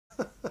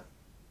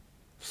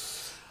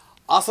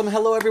Awesome.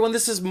 Hello, everyone.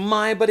 This is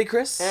my buddy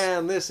Chris.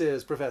 And this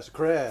is Professor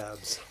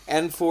Krabs.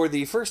 And for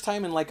the first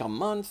time in like a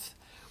month,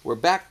 we're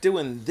back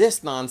doing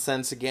this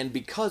nonsense again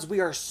because we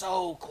are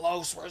so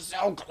close. We're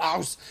so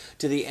close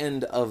to the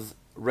end of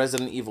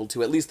Resident Evil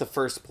 2, at least the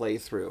first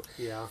playthrough.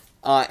 Yeah.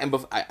 I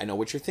know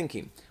what you're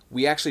thinking.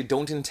 We actually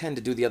don't intend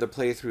to do the other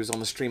playthroughs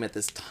on the stream at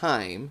this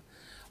time,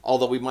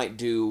 although we might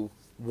do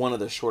one of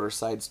the shorter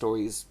side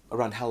stories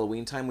around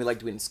Halloween time. We like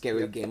doing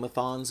scary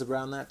game-a-thons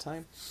around that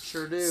time.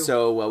 Sure do.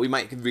 So we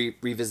might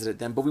revisit it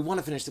then. But we want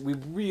to finish. We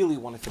really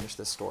want to finish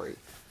this story.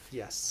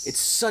 Yes. It's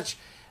such.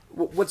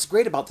 What's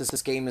great about this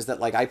game is that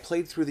like I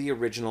played through the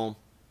original,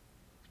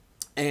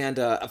 and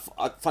a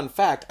fun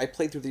fact: I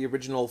played through the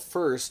original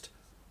first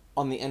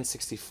on the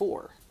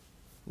N64,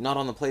 not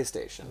on the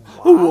PlayStation.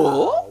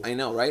 Wow. I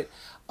know, right?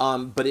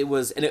 But it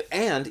was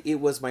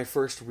it was my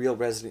first real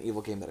Resident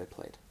Evil game that I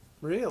played.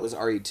 Really? It was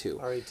RE2.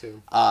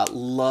 RE2.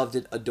 Loved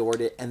it,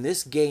 adored it, and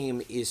this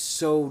game is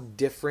so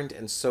different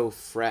and so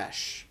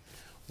fresh,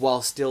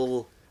 while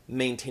still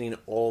maintaining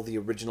all the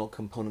original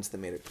components that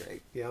made it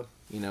great. Yeah.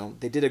 You know,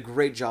 they did a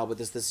great job with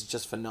this. This is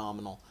just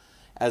phenomenal.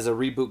 As a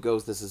reboot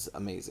goes, this is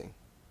amazing.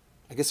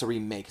 I guess a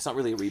remake. It's not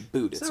really a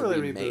reboot. It's not a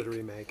really remake. A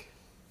remake.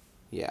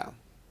 Yeah.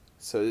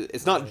 So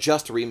it's not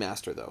just a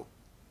remaster, though.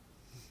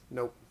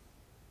 Nope.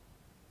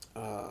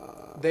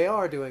 They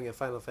are doing a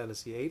Final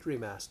Fantasy VIII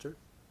remaster.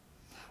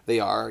 They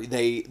are.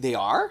 They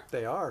are?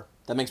 They are.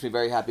 That makes me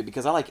very happy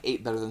because I like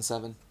 8 better than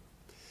 7.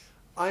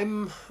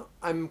 I'm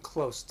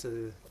close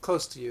to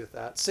you with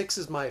that. 6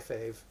 is my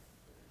fave.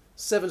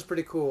 7's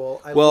pretty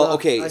cool.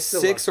 Okay,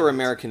 6 or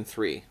American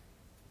 3.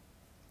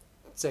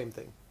 Same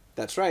thing.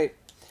 That's right.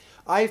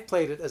 I've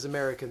played it as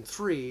American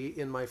 3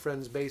 in my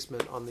friend's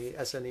basement on the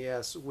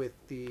SNES with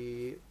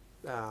the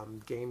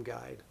game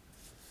guide.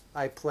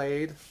 I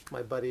played.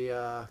 My buddy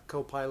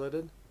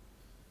co-piloted.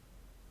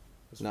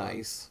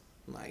 Nice.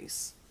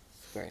 Nice.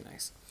 Very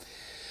nice.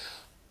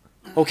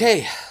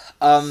 Okay.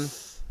 But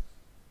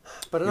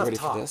enough ready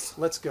talk. for this?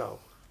 Let's go.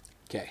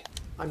 Okay.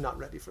 I'm not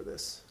ready for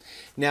this.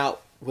 Now,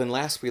 when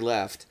last we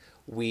left,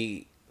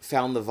 we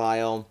found the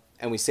vial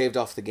and we saved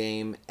off the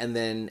game, and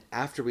then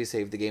after we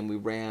saved the game, we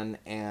ran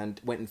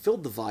and went and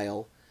filled the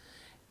vial,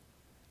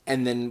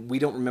 and then we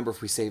don't remember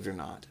if we saved or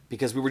not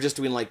because we were just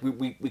doing like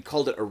we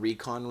called it a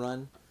recon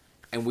run,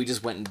 and we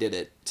just went and did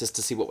it just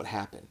to see what would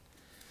happen.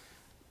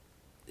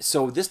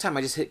 So this time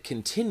I just hit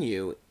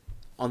continue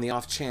on the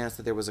off chance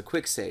that there was a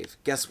quick save.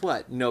 Guess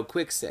what? No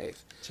quick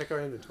save. Check our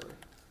inventory.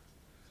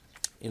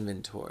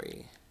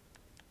 Inventory.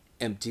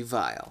 Empty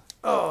vial.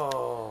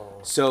 Oh.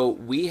 So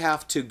we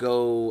have to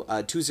go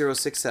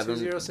 2067.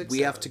 2067.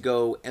 We have to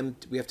go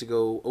we have to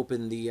go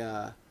open the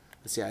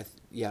let's see.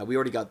 Yeah, we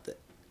already got the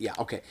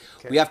okay.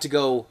 We have to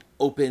go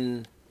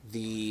open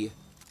the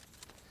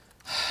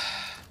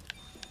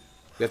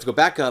we have to go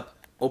back up,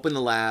 open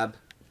the lab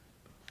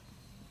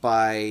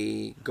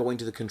by going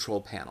to the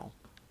control panel.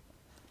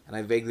 And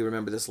I vaguely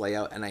remember this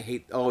layout, and I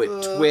hate... Oh, it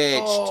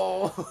twitched.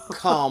 Oh.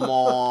 Come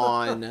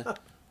on.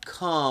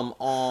 Come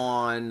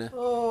on.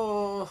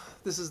 Oh,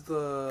 this is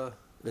the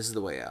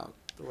way out.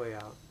 The way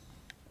out.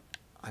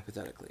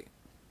 Hypothetically.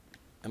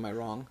 Am I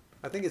wrong?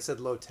 I think it said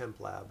low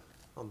temp lab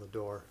on the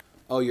door.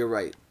 Oh, you're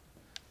right.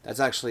 That's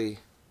actually...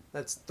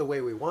 That's the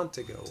way we want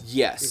to go.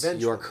 Yes,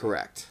 eventually. you're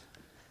correct.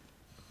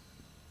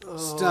 Oh.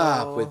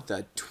 Stop with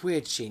the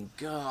twitching.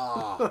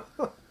 God.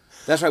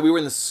 That's right, we were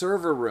in the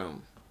server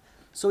room.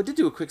 So it did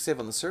do a quick save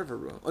on the server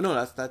room. Oh no,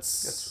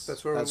 that's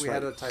where we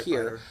had a typewriter.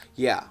 Here.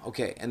 Yeah,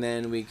 okay. And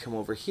then we come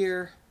over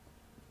here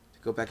to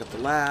go back up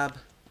the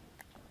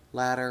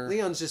ladder.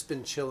 Leon's just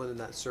been chilling in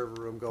that server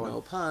room going,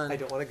 no pun. I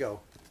don't want to go.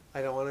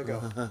 I don't want to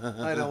go.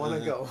 I don't want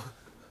to go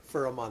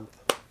for a month.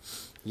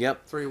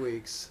 Yep. 3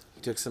 weeks.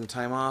 He took some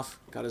time off,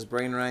 got his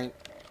brain right.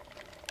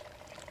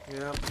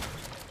 Yep.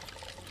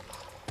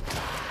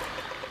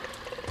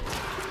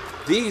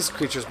 These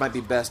creatures might be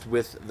best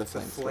with the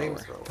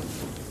flamethrower.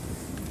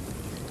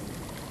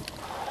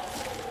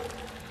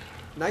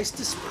 Nice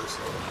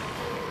dispersal.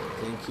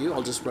 Thank you.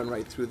 I'll just run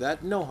right through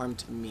that. No harm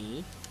to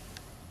me.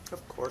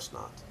 Of course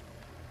not.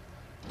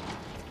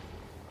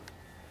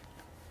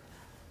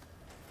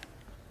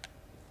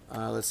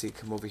 Let's see.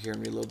 Come over here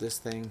and reload this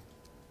thing.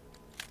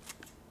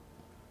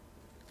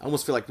 I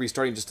almost feel like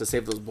restarting just to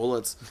save those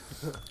bullets.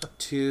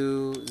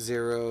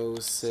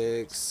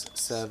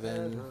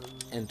 2067.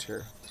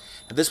 Enter.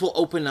 And this will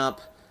open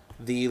up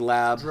the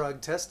lab. Drug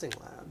testing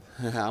lab.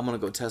 I'm gonna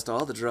go test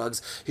all the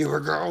drugs. Here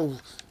we go.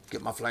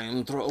 Get my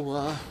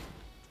flamethrower.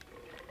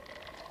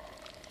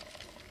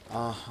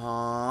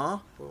 Uh-huh.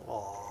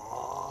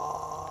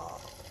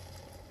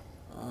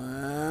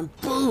 And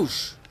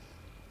boosh.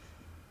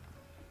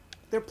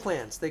 They're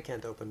plants. They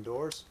can't open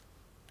doors.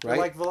 Right? They're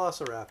like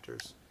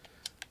velociraptors.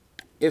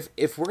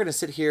 If we're gonna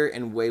sit here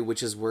and weigh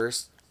which is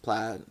worse,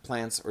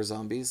 plants or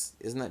zombies,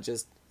 isn't that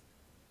just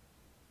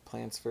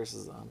plants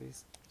versus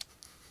zombies?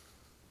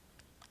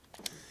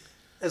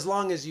 As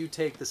long as you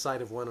take the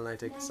side of one and I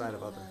take the side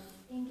of other.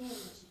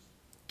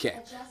 Okay,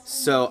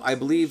 so I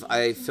believe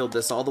I filled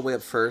this all the way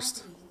up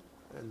first.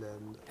 And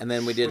then And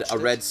then we did a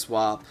red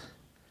swap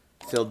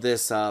Filled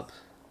this up.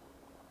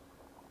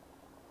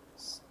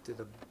 Did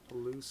a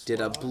blue swap.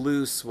 Did a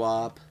blue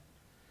swap.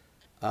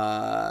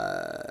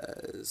 I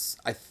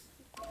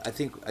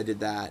think I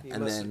did that, You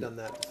and must then have done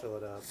that to fill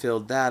it up.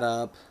 filled that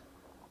up,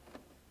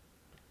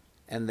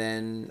 and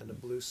then And a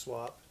blue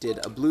swap.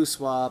 did a blue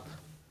swap,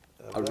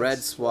 a red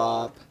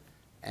swap,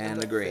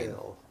 and a green.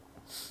 Fill.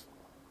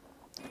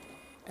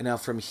 And now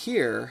from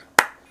here,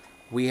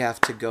 we have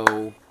to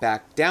go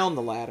back down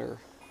the ladder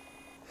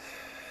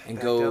and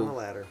Back go down the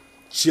ladder.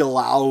 chill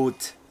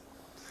out.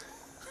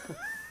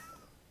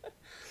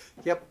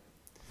 Yep.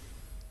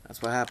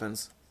 That's what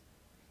happens.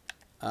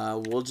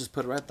 We'll just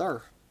put it right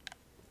there.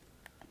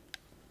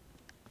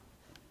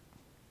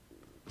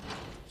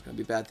 There's gonna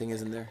be bad thing,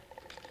 isn't there?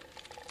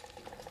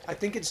 I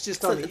think it's just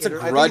It's on a- the it's a I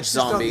think grudge it's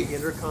just on zombie. the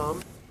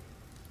intercom.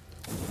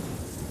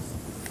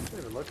 I'm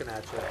even looking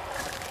at you.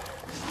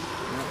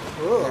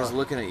 Here's Ugh.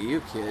 looking at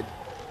you, kid.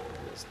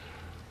 Just-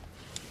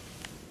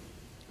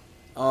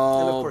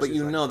 Oh, course but he's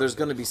you not know gonna there's do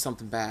gonna be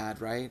something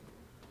bad, right?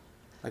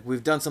 Like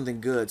we've done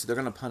something good, so they're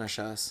gonna punish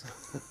us.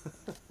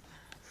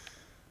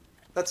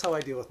 That's how I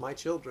deal with my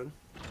children.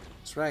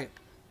 That's right.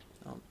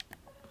 I'll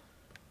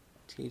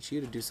teach you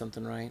to do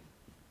something right.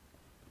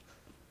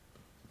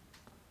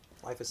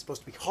 Life is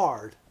supposed to be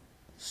hard.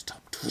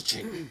 Stop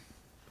twitching.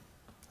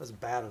 That's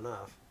bad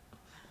enough.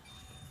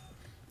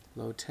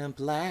 Low temp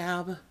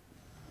lab.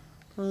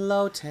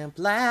 Low temp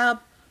lab.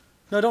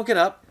 No, don't get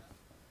up.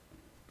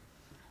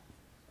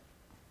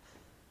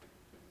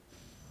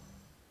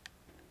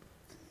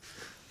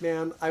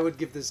 Man, I would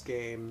give this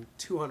game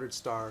 200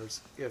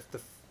 stars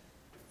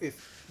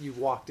if you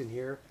walked in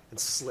here and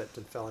slipped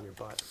and fell on your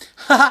butt.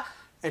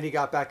 And you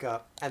got back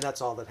up, and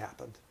that's all that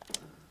happened.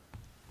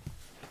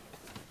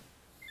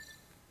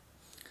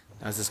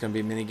 Now, is this going to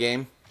be a mini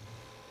game?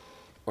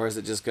 Or is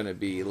it just going to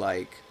be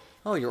like,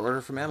 oh, your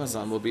order from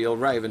Amazon will be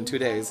arrive in 2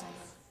 days?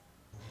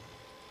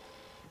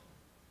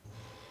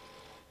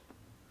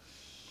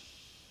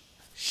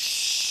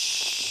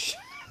 Shh.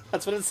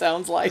 That's what it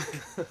sounds like.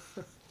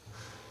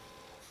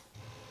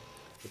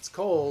 It's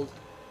cold.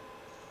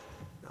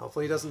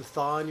 Hopefully it doesn't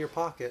thaw in your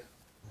pocket.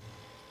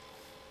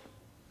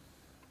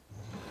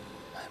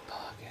 My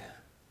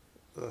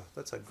pocket. Ugh,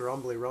 that's a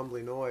grumbly,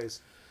 rumbly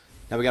noise.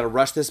 Now we got to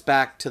rush this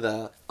back to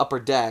the upper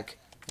deck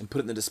and put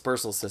it in the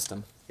dispersal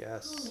system.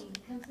 Yes. Cooling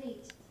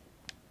complete.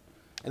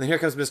 And then here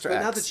comes Mr. But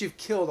X. now that you've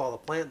killed all the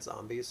plant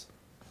zombies,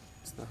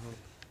 That's the hope.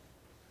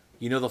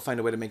 You know they'll find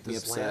a way to make me the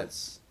upset.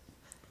 slants,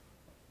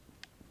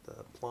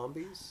 the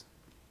plombies,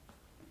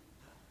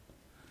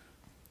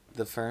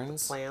 The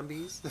ferns,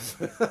 clambies,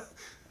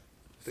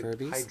 Furbies,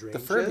 the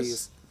hydrangeas.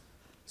 Furbies.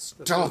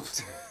 Stop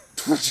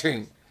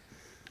twitching.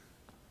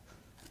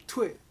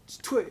 Twitch,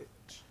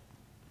 twitch.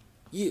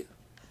 Yeah.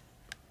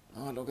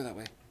 Oh, don't go that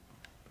way.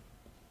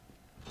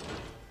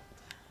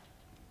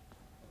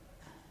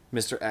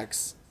 Mr.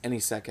 X, any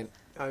second.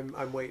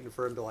 I'm waiting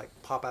for him to like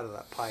pop out of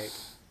that pipe.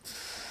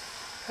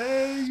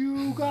 Hey,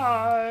 you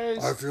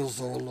guys. I feel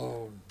so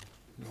alone.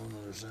 No one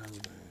understands me.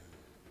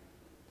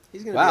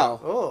 He's gonna Wow.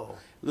 Be, oh,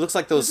 It looks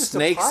like those There's just a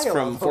snakes pile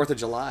from of them. 4th of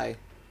July.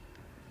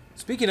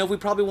 Speaking of, we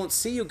probably won't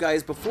see you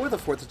guys before the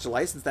 4th of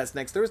July since that's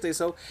next Thursday,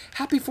 so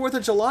happy 4th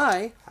of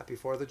July. happy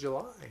 4th of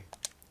July.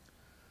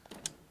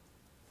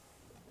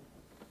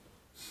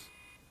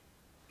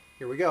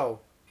 Here we go.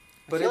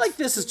 I feel like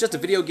this is just a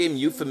video game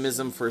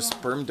euphemism for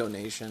sperm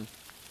donation.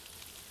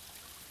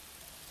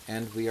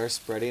 And we are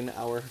spreading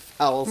our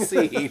foul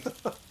seed.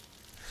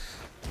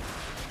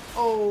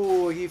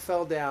 Oh, he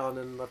fell down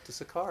and left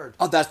us a card.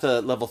 Oh, that's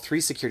the level 3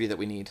 security that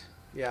we need.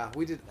 Yeah,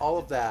 we did all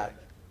of that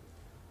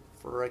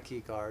for a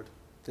key card.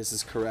 This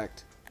is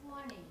correct.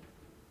 Warning.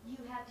 You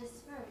have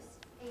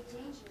dispersed a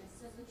dangerous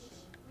solution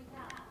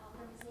without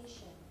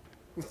authorization.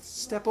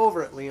 Step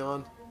over it,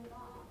 Leon.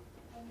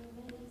 And you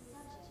may be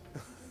subject to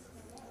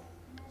disciplinary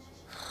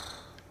measures.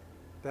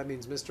 That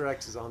means Mr.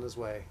 X is on his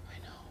way.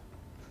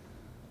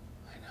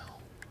 I know.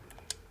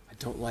 I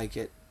don't like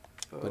it,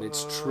 but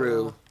it's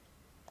true.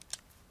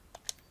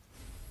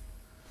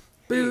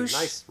 Hey, Boosh.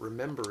 nice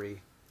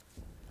remembery.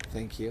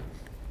 Thank you.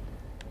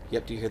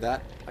 Yep, do you hear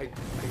that?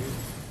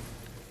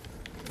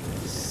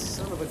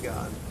 Son of a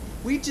gun.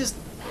 We just...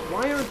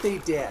 Why aren't they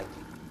dead?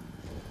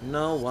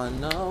 No one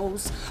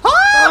knows.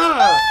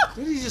 Ah!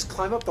 Did he just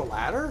climb up the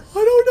ladder? I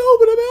don't know,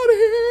 but I'm out of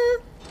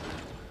here.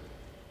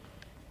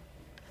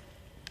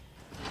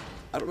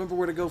 I don't remember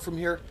where to go from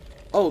here.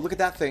 Oh, look at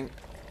that thing.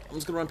 I'm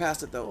just gonna run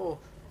past it though. Oh,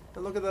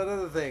 and look at that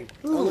other thing.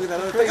 Oh, look at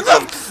that other crazy.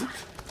 thing.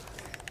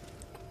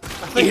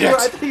 Eat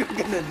I it. thought you were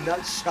gonna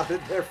nut shot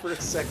it there for a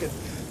second.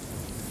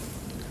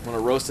 Want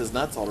to roast his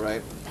nuts, all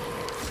right.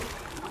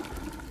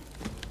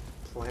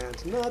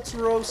 Plant nuts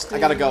roasting. I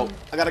gotta go.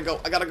 I gotta go.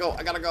 I gotta go.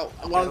 I gotta go.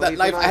 I wanted that Gotta leave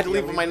knife. the I had to you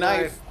leave gotta with my the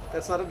knife.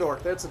 That's not a door.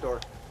 That's a door.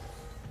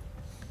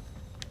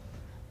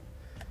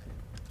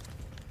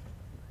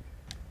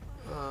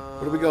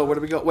 Where do we go? Where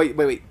do we go? Wait,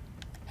 wait, wait.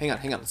 Hang on,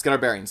 hang on. Let's get our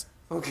bearings.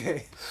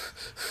 Okay.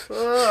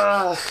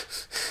 Oh,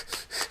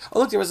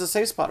 look, there was a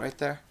safe spot right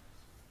there.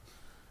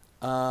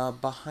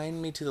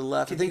 Behind me to the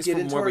left. Can I think you it's get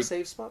from into where our we.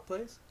 safe spot,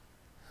 please?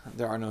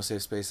 There are no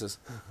safe spaces.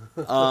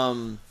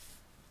 What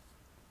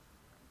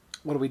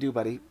do we do,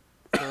 buddy?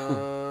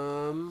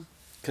 Because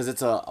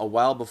it's a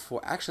while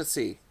before. Actually, let's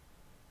see.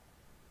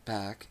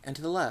 Back and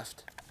to the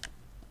left.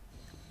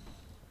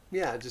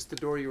 Yeah, just the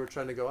door you were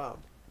trying to go out.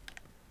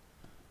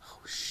 Oh,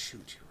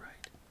 shoot, you're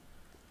right.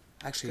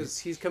 Actually, Because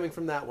he's coming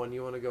from that one.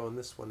 You want to go in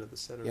this one at the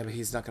center. yeah, but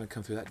he's not going to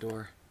come through that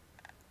door.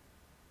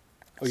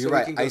 Oh, So you're we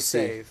right. can go I see.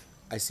 save.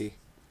 I see.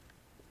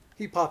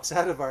 He pops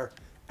out of our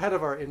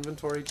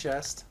inventory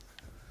chest.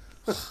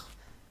 I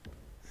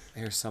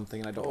hear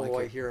something and I don't like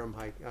I it. hear him.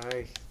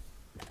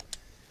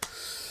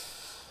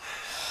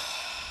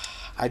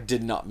 I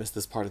did not miss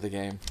this part of the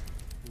game.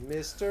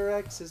 Mr.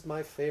 X is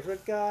my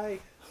favorite guy.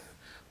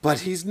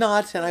 But he's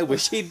not, and I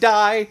wish he'd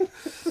die.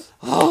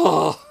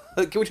 Oh,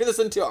 can we turn this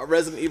into a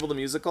Resident Evil the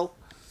musical?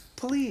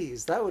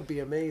 Please, that would be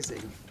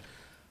amazing.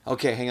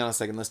 Okay, hang on a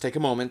second. Let's take a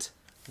moment.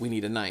 We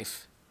need a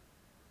knife.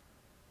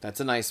 That's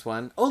a nice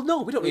one. Oh,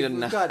 no, we don't need a We've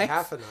knife. got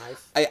half a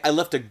knife. I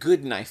left a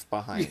good knife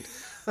behind.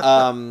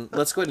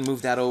 Let's go ahead and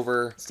move that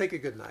over. Let's take a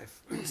good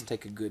knife. Let's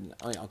take a good...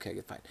 Oh, yeah, okay,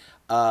 good, fine.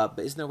 But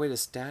isn't there a way to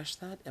stash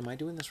that? Am I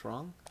doing this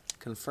wrong?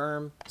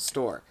 Confirm.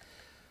 Store.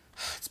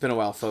 It's been a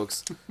while,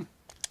 folks.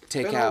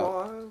 Take Been a out.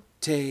 while.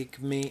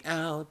 Take me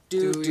out.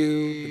 Do, do,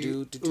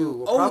 do, do. Ooh,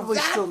 we'll Oh, probably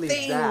that still need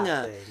thing!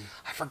 that thing.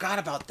 I forgot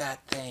about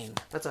that thing.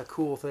 That's a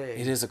cool thing.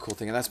 It is a cool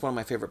thing, and that's one of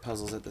my favorite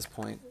puzzles at this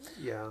point.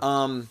 Yeah.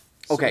 Okay.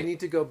 So we need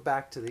to go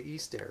back to the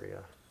east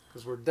area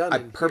because we're done. I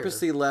in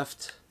purposely here.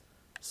 left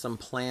some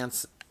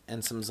plants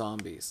and some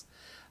zombies.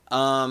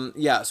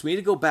 Yeah, so we need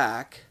to go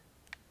back.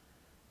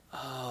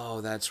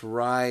 Oh, that's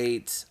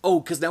right. Oh,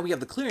 because now we have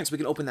the clearance. We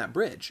can open that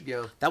bridge.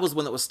 Yeah. That was the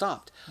one that was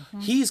stopped.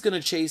 He's going to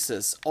chase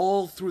us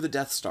all through the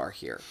Death Star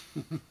here.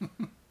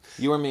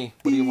 You or me?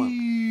 What do you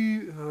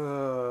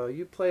want?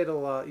 You played a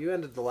lot. You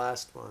ended the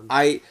last one.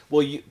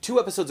 Well, 2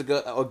 episodes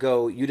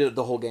ago, you did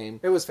the whole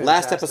game. It was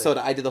Last fantastic. episode,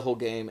 I did the whole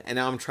game, and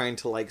now I'm trying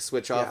to like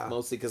switch off Yeah.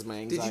 mostly because my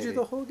Did anxiety. you do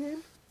the whole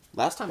game?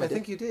 Last time I I did.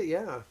 think you did.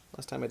 Yeah.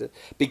 Last time I did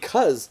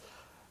because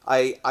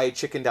I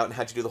chickened out and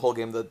had to do the whole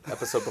game the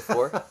episode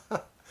before,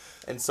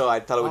 and so I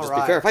thought it would All just be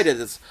right. fair if I did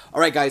this. All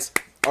right, guys.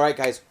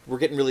 We're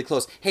getting really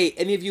close. Hey,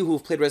 any of you who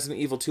have played Resident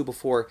Evil 2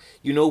 before,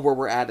 you know where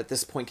we're at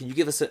this point. Can you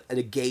give us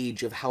a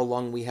gauge of how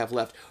long we have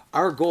left?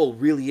 Our goal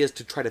really is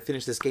to try to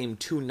finish this game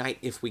tonight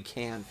if we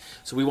can.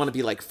 So we want to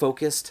be like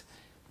focused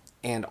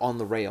and on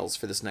the rails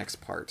for this next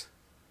part.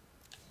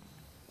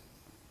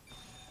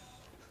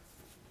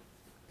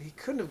 He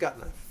couldn't have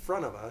gotten in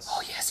front of us.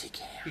 Oh yes, he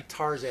can. He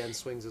Tarzan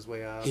swings his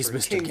way out. He's or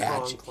Mr. King Kong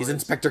Gadget. He's climbs.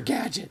 Inspector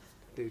Gadget.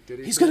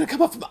 Do-do-do-do. He's gonna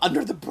come up from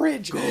under the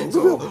bridge. Go.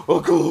 Oh,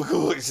 go.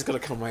 He's just gonna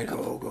come right up.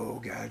 Go,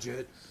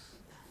 Gadget.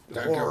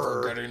 Thank you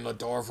for getting the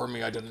door for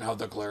me. I didn't have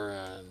the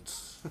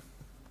clearance.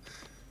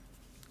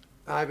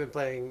 I've been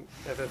playing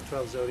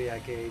FF12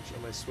 Zodiac Age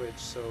on my Switch,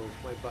 so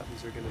my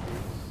buttons are going to be...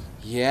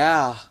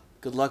 Yeah.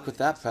 Good luck with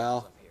that,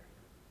 pal.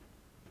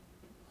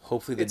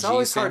 Hopefully the It's G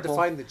always sample. hard to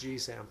find the G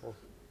sample.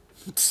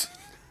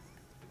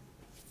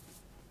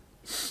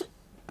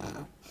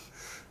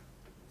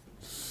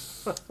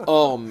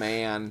 Oh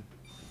man,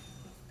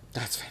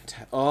 that's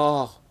fantastic.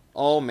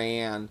 Oh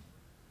man.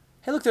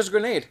 Hey, look, there's a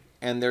grenade,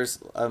 and there's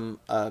a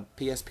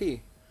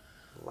PSP.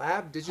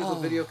 Lab digital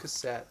video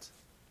cassette.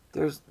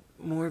 There's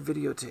more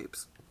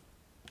videotapes.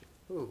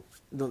 Ooh,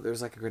 No,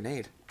 there's like a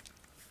grenade.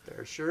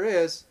 there sure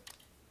is.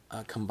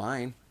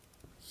 Combine.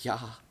 Yeah.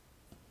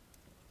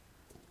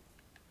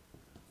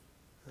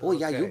 Oh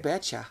yeah, you Okay.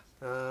 betcha.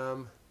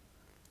 What's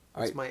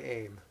Alright. my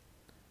aim?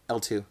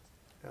 L2.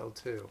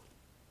 L2.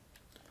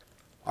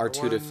 R2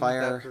 to One,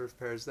 fire. That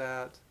repairs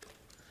that.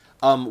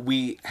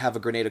 We have a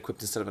grenade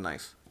equipped instead of a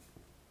knife.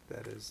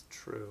 That is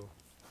true.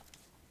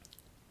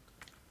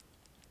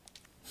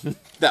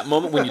 That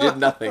moment when you did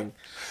nothing,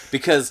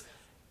 because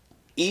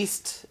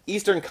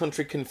Eastern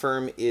Country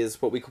Confirm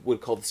is what we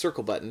would call the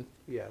circle button,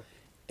 Yeah.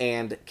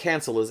 and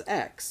cancel is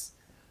X.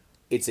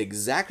 It's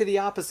exactly the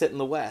opposite in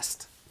the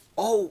West.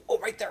 Oh,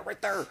 right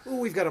there. Ooh,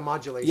 we've got a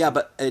modulation. Yeah,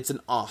 but it's an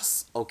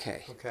os.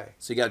 Okay. Okay.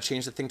 So you got to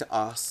change the thing to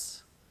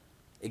os.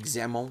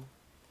 Examon.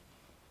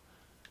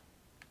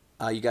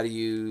 You got to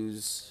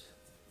use.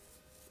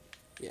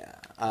 Yeah,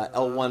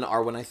 L1,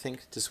 R1, I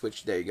think, to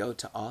switch. There you go,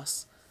 to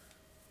os.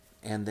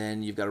 And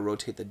then you've got to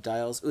rotate the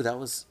dials. Ooh, that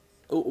was.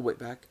 Oh, wait,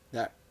 back.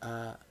 That.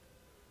 And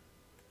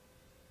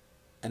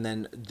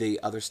then the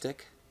other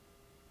stick.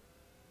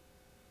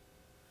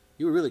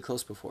 You were really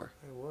close before.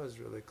 I was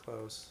really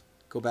close.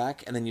 Go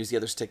back and then use the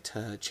other stick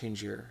to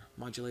change your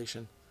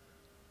modulation.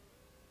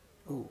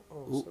 Ooh,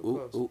 so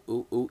close.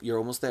 ooh. You're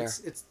almost there.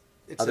 It's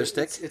Other a,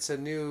 stick? It's a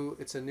new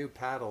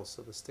paddle,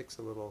 so the stick's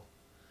a little.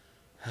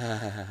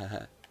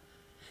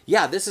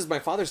 Yeah, this is my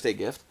Father's Day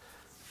gift.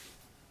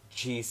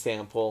 G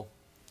sample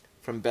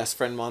from Best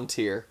Friend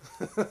Montier.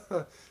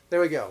 There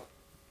we go.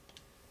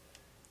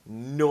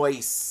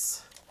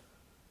 Nice.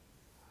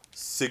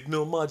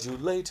 Signal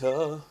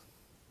modulator.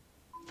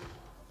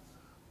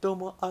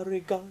 Domo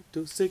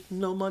arigato,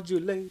 signal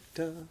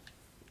modulator.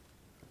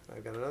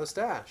 I've got another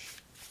stash.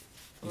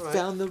 You right.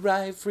 found the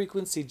right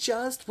frequency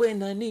just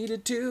when I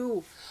needed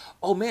to.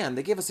 Oh man,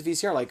 they gave us a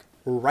VCR like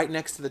right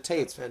next to the tape.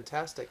 That's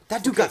fantastic.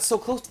 That dude got so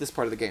close to this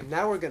part of the game.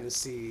 Now we're going to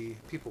see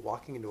people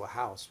walking into a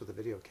house with a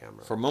video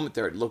camera. For a moment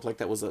there, it looked like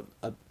that was a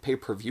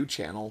pay-per-view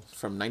channel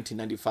from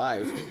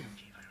 1995.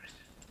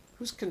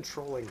 Who's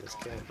controlling this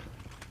camera?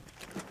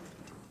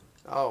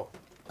 Oh.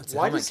 It's a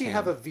Why helmet does he cam.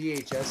 have a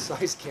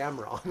VHS-sized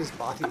camera on his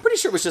body? I'm pretty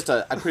sure it was just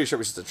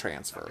a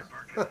transfer.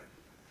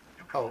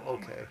 Oh,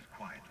 okay.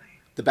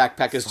 The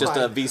backpack is just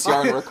a Fine.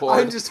 VCR and record.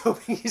 I'm just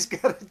hoping he's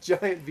got a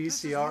giant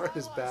VCR on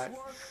his back.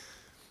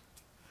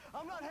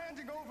 I'm not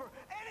handing over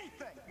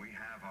anything. We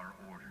have our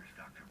orders,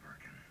 Dr.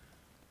 Birkin.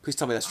 Please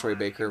tell me that's Troy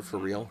Baker for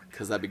real,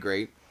 because that'd be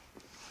great.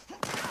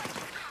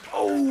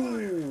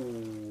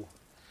 Oh!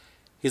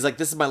 He's like,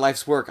 this is my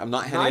life's work. I'm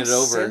not handing Nice it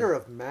over. center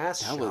of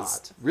mass That shot.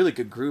 was really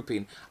good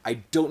grouping. I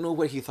don't know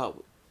what he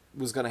thought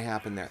was going to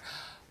happen there.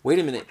 Wait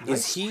a minute. Nice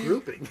Is he...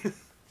 grouping?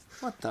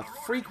 What the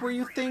freak were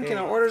you thinking? Hey.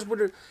 Our orders were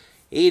to...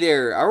 Hey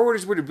there. Our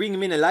orders were to bring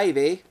him in alive,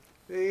 eh?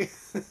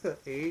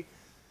 Hey.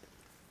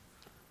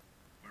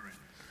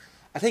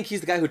 I think he's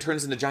the guy who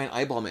turns into Giant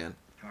Eyeball Man.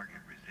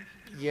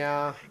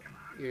 Yeah,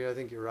 I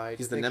think you're right.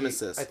 He's I the think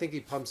nemesis. I think he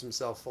pumps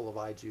himself full of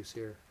eye juice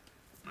here.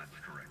 That's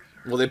correct,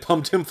 sir. Well, they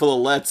pumped him full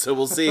of lead, so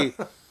we'll see. Roger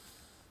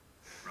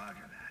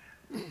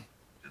that.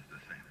 Just the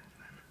samples,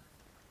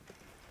 then.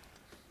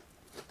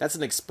 That's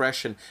an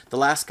expression. The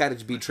last guy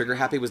to be trigger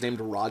happy was named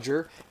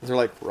Roger. And they're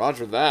like,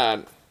 Roger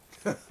that.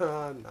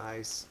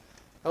 Nice.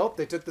 Oh,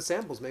 they took the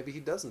samples. Maybe he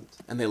doesn't.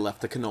 And they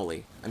left the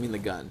cannoli. I mean the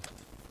gun.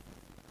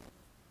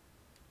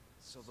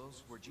 So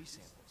those were G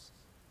samples.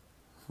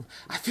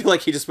 I feel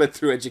like he just went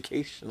through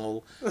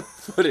educational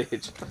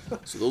footage.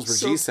 So those were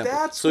So G samples.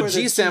 that's So where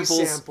the G samples,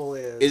 G-sample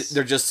is.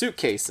 they're just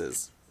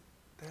suitcases.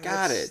 Got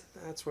That's- it.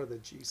 That's where the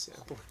G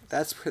sample.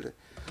 That's where the...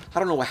 I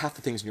don't know what half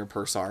the things in your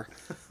purse are.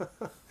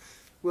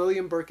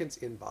 William Birkin's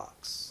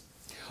inbox.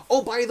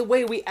 Oh, by the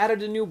way, we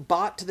added a new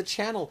bot to the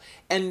channel.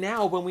 And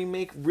now when we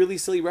make really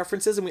silly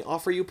references and we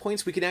offer you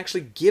points, we can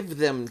actually give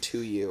them to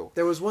you.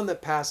 There was one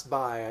that passed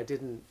by. I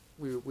didn't.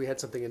 We had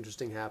something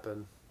interesting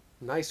happen.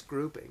 Nice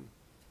grouping.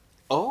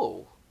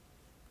 Oh.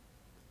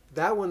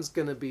 That one's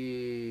gonna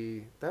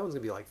be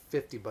like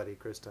 50 Buddy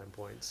Chris time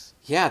points.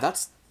 Yeah,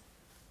 that's...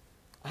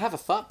 I have a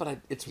thought, but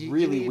it's You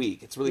really need-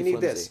 weak. It's really you need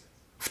flimsy.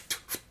 this.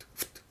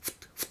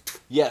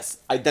 Yes,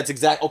 that's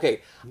exact.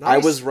 Okay, Nice I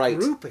was right.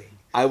 grouping.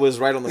 I was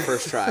right on the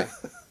first try.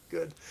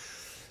 Good.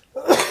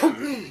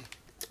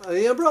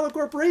 The Umbrella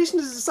Corporation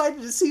has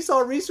decided to cease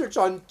all research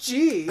on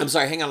G. I'm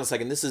sorry, hang on a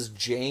second. This is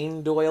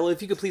Jane Doyle.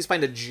 If you could please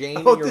find a Jane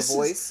Oh, in your this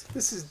voice.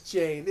 This is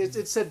Jane.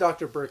 It said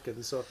Dr.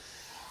 Birkin, so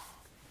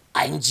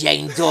I'm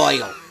Jane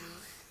Doyle.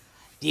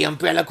 The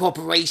Umbrella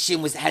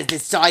Corporation has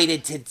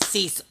decided to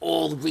cease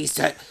all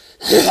research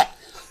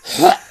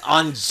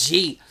on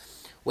G,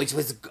 which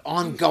was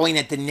ongoing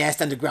at the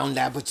Nest Underground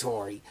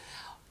Laboratory.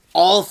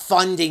 All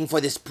funding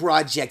for this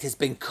project has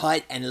been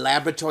cut, and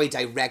laboratory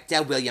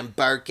director William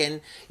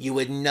Birkin, you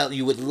would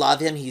love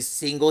him. He's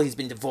single. He's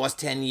been divorced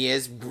 10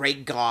 years.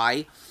 Great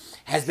guy.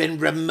 Has been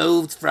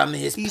removed from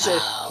his he's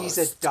post.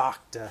 a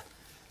doctor.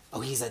 Oh,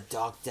 he's a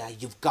doctor.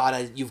 You've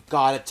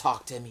gotta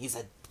talk to him. He's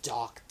a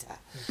doctor.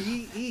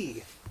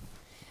 B.E.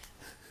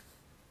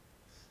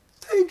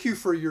 Thank you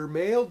for your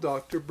mail,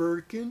 Dr.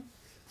 Birkin.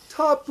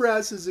 Top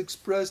Brass has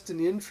expressed an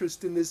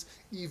interest in this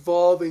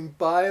evolving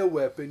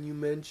bioweapon you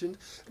mentioned.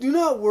 Do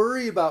not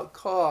worry about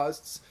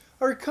costs.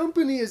 Our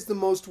company is the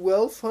most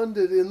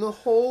well-funded in the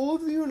whole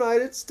of the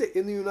United States.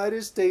 In the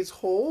United States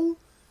whole?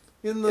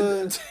 In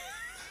the...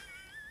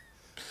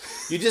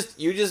 You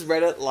just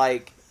read it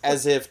like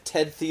as if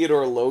Ted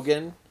Theodore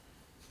Logan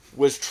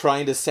was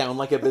trying to sound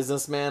like a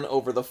businessman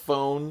over the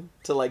phone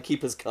to like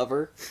keep his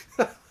cover.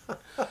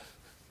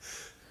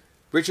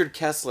 Richard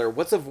Kessler.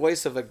 What's a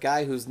voice of a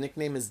guy whose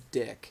nickname is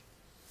Dick?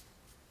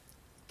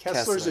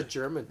 Kessler's Kessler. a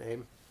German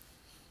name.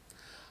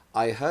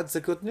 I heard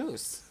the good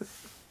news.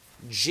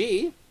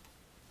 G,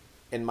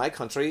 in my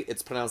country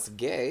it's pronounced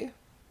gay,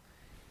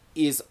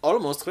 is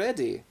almost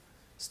ready.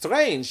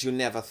 Strange you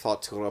never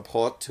thought to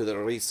report to the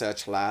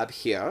research lab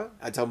here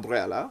at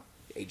Umbrella,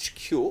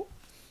 HQ.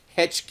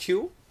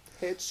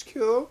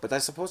 HQ. But I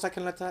suppose I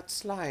can let that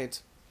slide.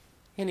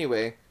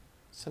 Anyway,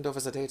 send over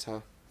the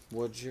data,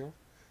 would you?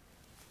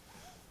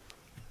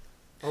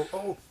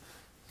 Oh.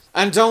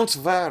 And don't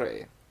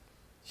worry.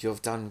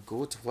 You've done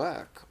good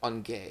work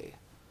on gay.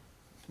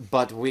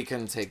 But we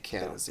can take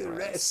care of the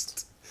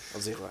rest.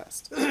 Of the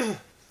rest.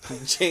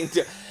 Jane,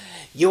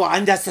 You are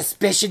under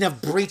suspicion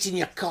of breaching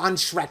your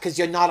contract because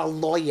you're not a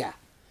lawyer.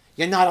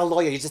 You're not a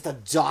lawyer. You're just a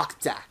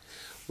doctor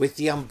with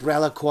the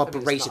Umbrella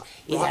Corporation.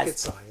 It's not rocket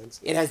science.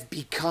 It has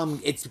become,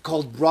 it's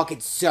called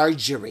rocket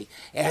surgery.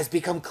 It has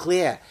become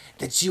clear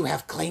that you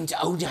have claimed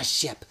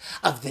ownership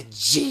of the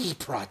G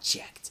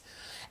project.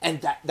 and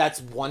that's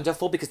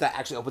wonderful because that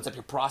actually opens up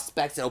your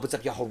prospects, it opens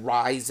up your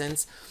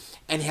horizons,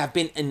 and have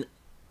been in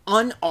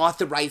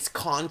unauthorized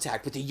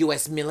contact with the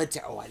U.S.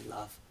 military. Oh,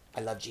 I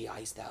love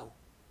GIs though.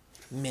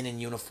 Men in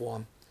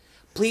uniform.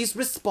 Please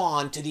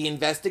respond to the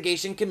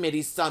investigation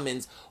committee's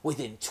summons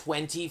within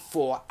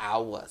 24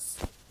 hours.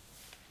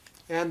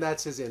 And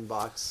that's his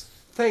inbox.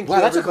 Thank Wow,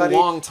 you, that took a everybody.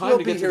 long time we'll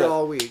to be get to here that.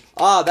 all week.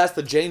 Ah, that's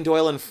the Jane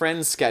Doyle and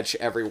Friends sketch,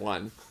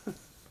 everyone.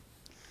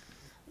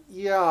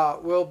 Yeah,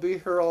 we'll be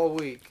here all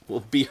week. We'll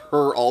be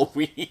her all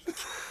week.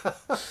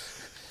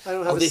 I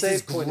don't have a This is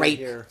save point in great.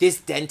 here. This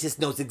dentist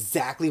knows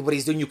exactly what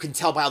he's doing. You can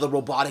tell by all the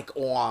robotic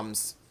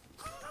arms.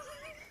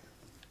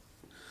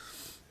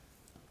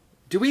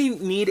 Do we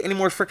need any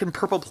more frickin'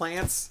 purple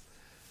plants?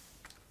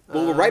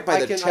 Well, we're right by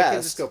the chest. I can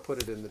just go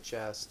put it in the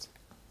chest.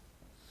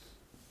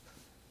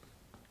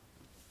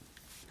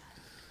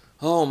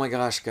 Oh my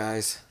gosh,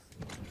 guys.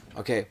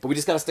 Okay, but we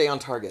just gotta stay on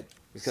target.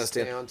 We just gotta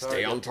Stay on target.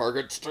 Stay on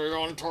target. Stay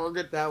on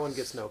target. That one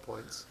gets no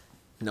points.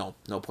 No,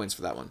 no points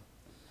for that one.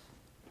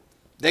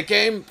 They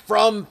came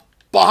from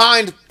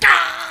behind.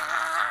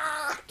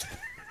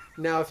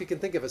 Now, if you can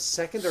think of a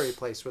secondary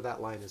place where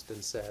that line has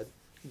been said,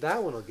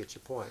 that one will get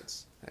you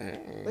points.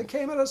 They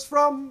came at us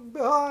from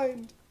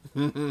behind.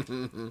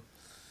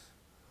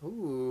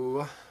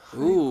 Ooh.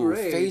 Ooh,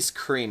 grade. face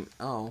cream.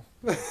 Oh.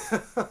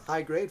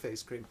 High grade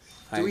face cream.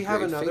 Do High we have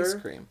grade another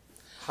face cream.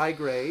 high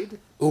grade?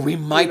 Ooh, we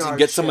might our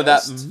get some of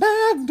chest?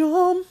 that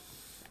Magnum.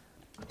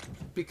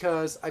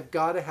 Because I've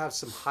got to have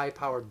some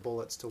high-powered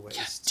bullets to You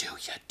waste. do,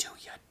 you do,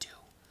 you do.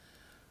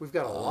 We've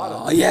got a lot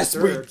of Oh, yes,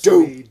 we disturbs. do.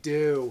 We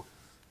do.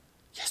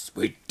 Yes,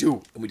 we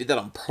do. And we did that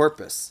on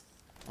purpose.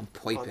 On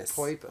purpose.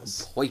 On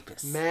purpose. On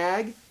purpose.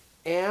 Mag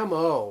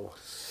ammo.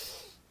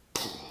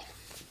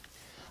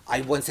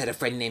 I once had a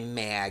friend named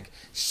Mag.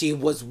 She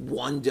was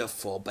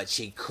wonderful, but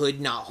she could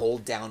not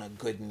hold down a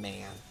good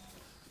man.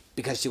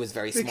 Because she was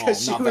very small,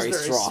 Because she not was very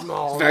very strong.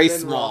 small Very and then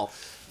small. raw.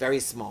 Very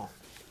small.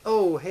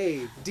 Oh,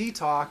 hey,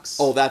 detox.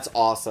 Oh, that's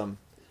awesome.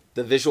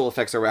 The visual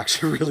effects are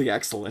actually really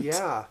excellent.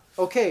 Yeah.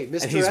 Okay,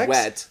 Mr. And he's X.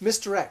 wet.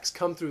 Mr. X,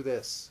 come through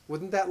this.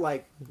 Wouldn't that,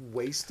 like,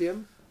 waste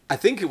him? I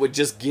think it would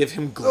just give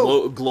him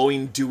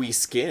glowing, dewy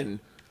skin.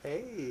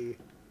 Hey,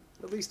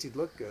 at least he'd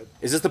look good.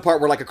 Is this the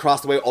part where, like,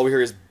 across the way, all we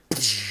hear is...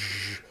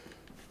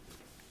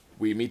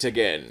 We meet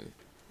again.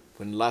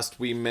 When last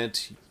we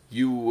met,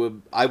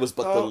 I was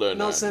but the learner.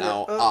 no, center.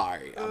 Now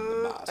I am the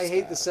master. I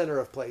hate the center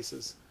of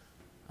places.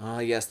 Ah,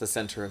 yes, the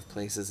center of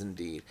places,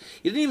 indeed.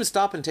 You didn't even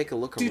stop and take a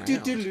look around.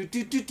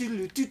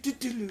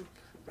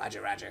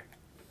 Roger, Roger.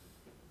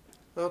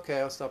 Okay,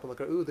 I'll stop and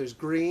look. Ooh, there's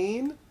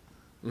green.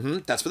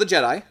 That's for the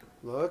Jedi.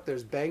 Look,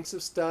 there's banks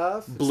of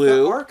stuff. It's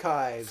Blue. the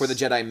archives. For the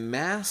Jedi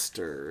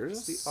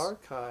Masters. The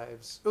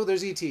archives. Oh,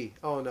 there's E.T.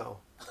 Oh, no.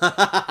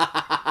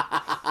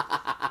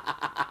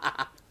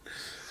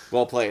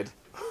 Well played.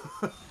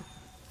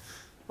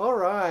 All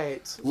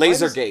right.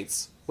 Laser Why does-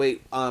 gates.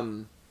 Wait,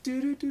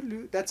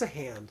 Doo-doo-doo-doo. That's a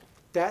hand.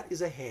 That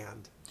is a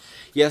hand.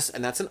 yes,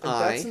 and that's an And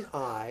eye. that's an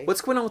eye.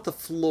 What's going on with the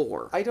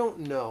floor? I don't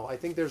know. I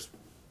think there's...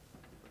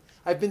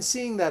 I've been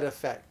seeing that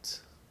effect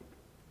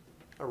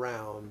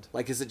around.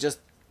 Like, is it just...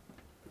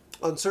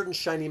 On certain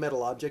shiny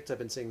metal objects, I've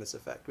been seeing this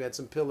effect. We had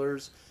some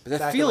pillars. But that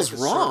back in, feels like,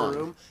 the server wrong.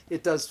 room.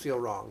 It does feel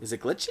wrong. Is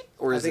it glitchy?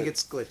 Or I is think it...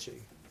 it's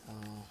glitchy.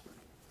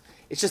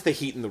 It's just the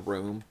heat in the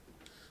room.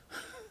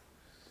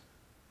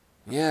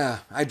 Yeah,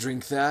 I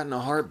drink that in a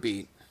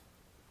heartbeat.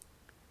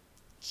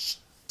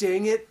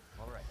 Dang it.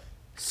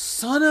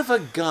 Son of a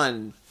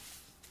gun.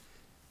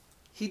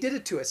 He did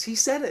it to us. He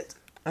said it.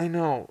 I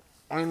know.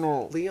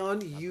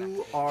 Leon,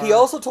 you are... He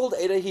also told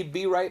Ada he'd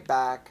be right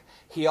back.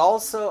 He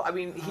also, I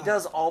mean, he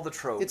does all the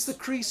tropes. It's the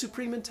Kree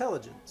Supreme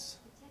Intelligence.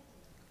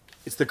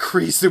 It's the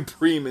Kree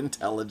Supreme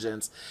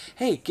Intelligence.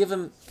 Hey, give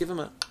him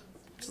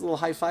just a little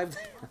high five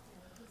there.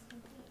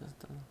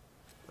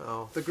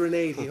 Oh, the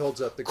grenade he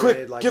holds up. The Quick,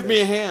 grenade like give this.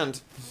 me a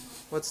hand.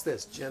 What's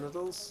this?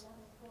 Genitals?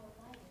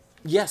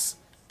 Yes.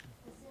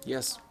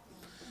 Yes.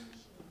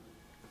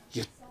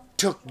 You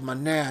took my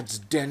nads,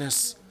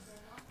 Dennis.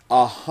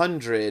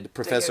 100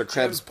 Professor it, Jim.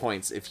 Krebs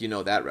points, if you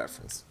know that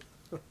reference.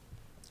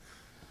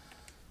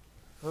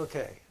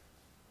 Okay.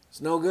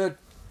 It's no good.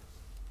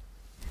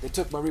 They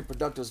took my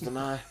reproductives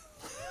deny.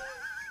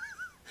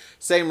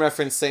 Same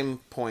reference, same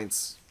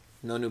points.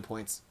 No new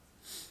points.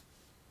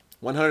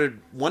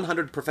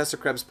 100 Professor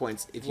Krebs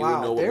points, if you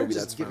Wow, know what they're movie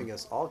just that's giving from.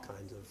 us all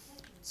kinds of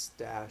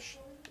stash.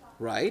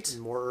 Right?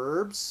 More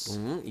herbs.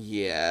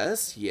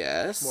 Yes,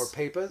 yes. More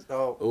papers.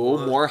 Oh.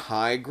 Oh, more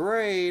high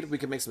grade. We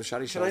can make some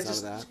shoddy Can I shells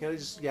just? out of that. Can I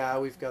just? Yeah,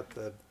 we've got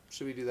the.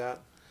 Should we do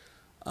that?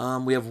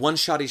 We have one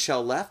shoddy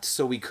shell left,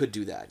 so we could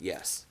do that,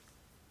 yes.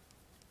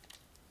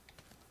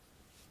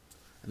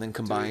 And then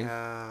Do we combine.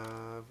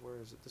 have? Where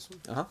is it? This one.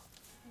 Uh-huh.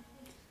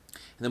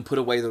 And then put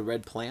away the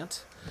red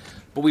plant.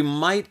 But we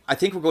might, I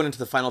think we're going into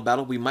the final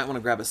battle, we might want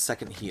to grab a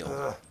second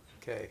heal.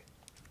 Okay.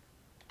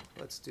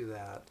 Let's do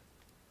that.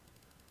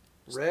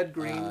 Red,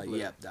 green, blue.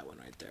 Yep, that one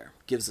right there.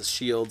 Gives us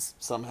shields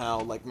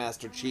somehow, like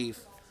Master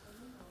Chief.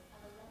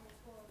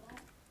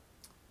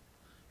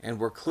 And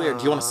we're clear.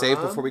 Do you want to save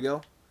before we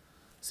go?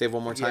 Save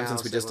one more time Yeah, since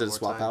I'll we save just one did a more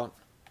swap time. out?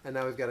 And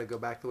now we've got to go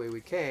back the way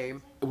we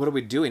came. What are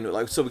we doing?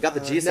 Like, so we got the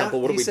G Now,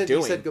 sample. What are he we said,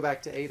 doing? He said go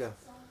back to Ada.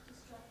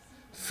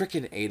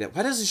 Frickin' Ada.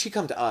 Why doesn't she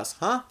come to us,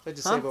 huh? I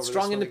just Huh? save over this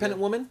Strong, one independent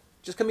again. woman?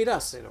 Just come meet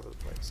us. Saying over the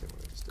place. Say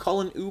what I just did.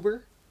 Call an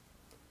Uber.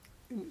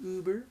 An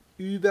Uber.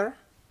 Uber.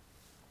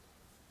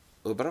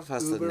 Uber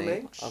was the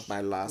name Ubermensch? of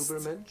my last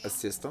Ubermensch?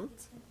 assistant.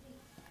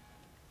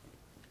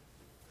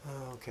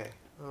 Oh, okay.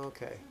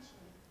 Okay.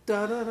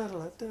 Da da da da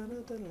da da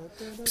da da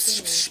da.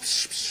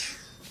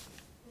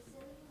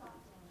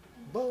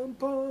 Bum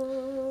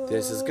bum.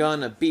 This is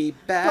gonna be Bum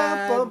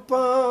bad. bum bum.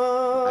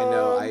 I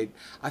know.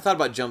 I thought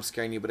about jump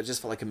scaring you, but it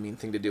just felt like a mean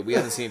thing to do. We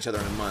haven't seen each other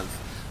in a month.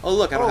 Oh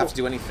look, I don't have to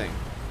do anything.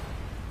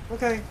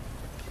 Okay.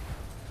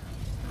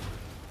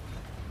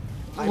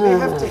 I may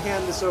have to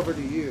hand this over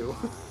to you.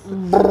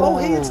 Oh,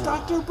 hey, it's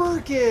Dr.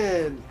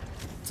 Birkin.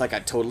 It's like I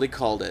totally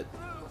called it.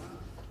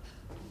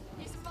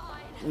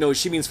 No,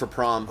 she means for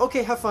prom.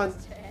 Okay, have fun.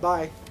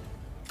 Bye.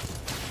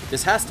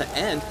 This has to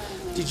end.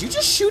 Did you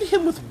just shoot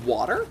him with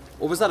water?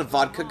 Or was that a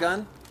vodka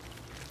gun?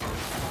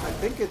 I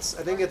think it's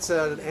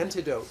an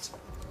antidote.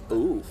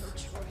 Ooh.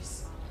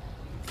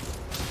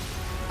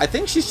 I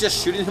think she's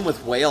just shooting him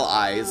with whale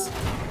eyes.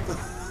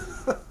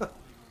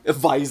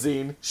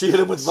 Visine. She hit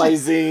him with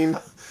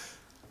Visine.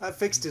 That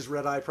fixed his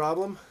red eye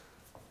problem.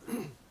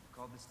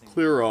 Call this thing.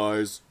 Clear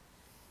eyes.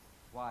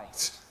 Why?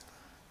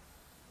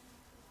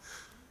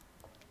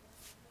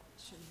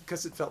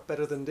 Because it felt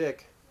better than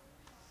Dick.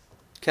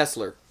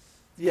 Kessler.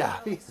 Yeah.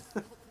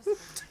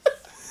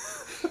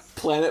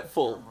 Planet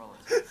full.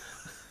 You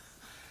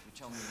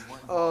tell me you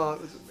weren't. Oh,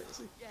 it was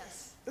amazing.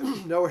 Yes,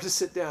 Nowhere to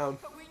sit down.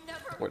 but we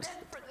never What?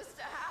 meant for this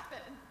to happen.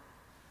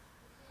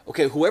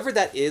 Okay, whoever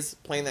that is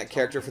playing that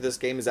character for this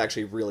game is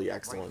actually really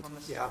excellent.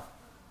 Yeah.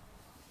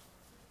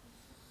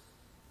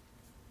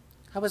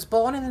 I was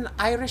born in an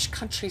Irish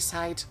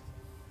countryside.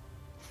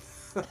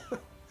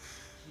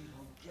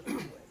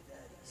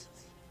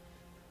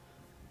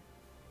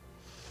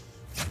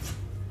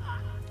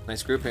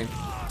 Nice grouping.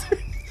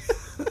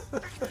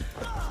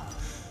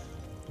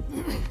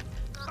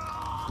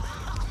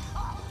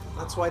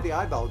 That's why the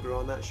eyeball grew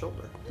on that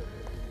shoulder.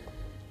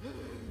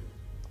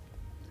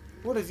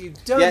 What have you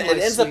done, Yeah, it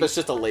my ends up sweet- as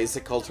just a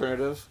LASIK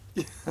alternative.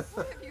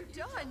 What have you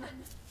done?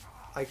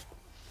 I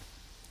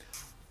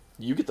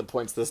You get the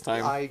points this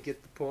time. I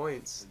get the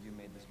points. You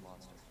made this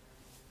monster.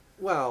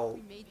 Well,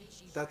 We made these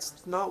sheep that's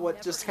traps. not what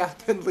Never just had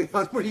happened,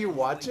 Leon. Were you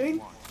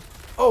watching?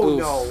 Oh Oof.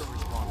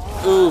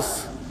 no.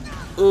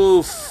 Oof.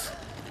 Oof.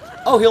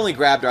 Oh, he only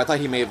grabbed her. I thought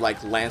he may have,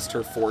 like, lanced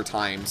her 4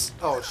 times.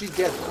 Oh, she's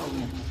dead though.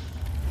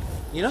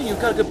 You know, you've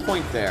got a good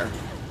point there.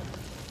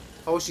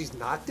 Oh, she's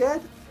not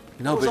dead?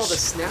 No, What was but all the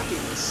sh-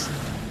 snappiness?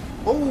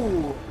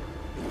 Oh,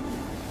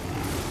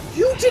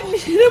 You didn't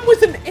hit him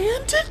with an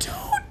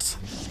antidote!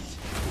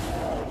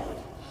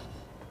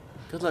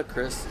 Good luck,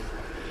 Chris.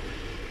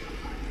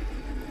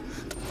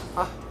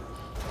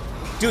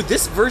 Dude,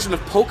 this version of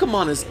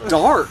Pokemon is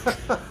dark.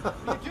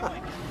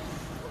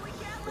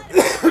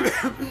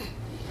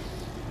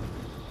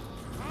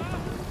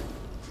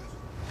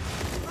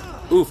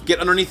 Oof, get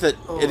underneath it.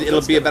 Oh, It'll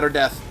that's be a gonna- better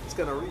death. it's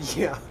gonna.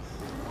 Yeah.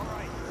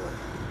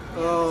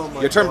 Oh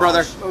my. Your turn,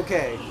 brother. gosh.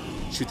 Okay.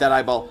 Shoot that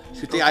eyeball.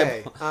 Shoot the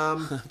Okay.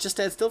 eyeball. Just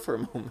stand still for a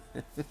moment.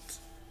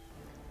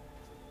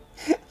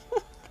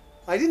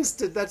 I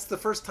didn't. That's the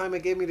first time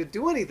it gave me to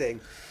do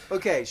anything.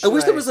 Okay. I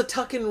wish there was a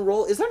tuck and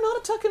roll. Is there not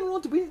a tuck and roll?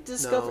 Did we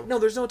discover? No. No,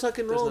 there's no tuck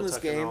and There's roll no in this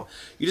tuck and game. roll.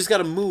 You just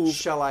gotta move.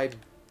 Shall I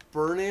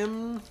burn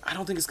him? I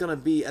don't think it's gonna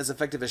be as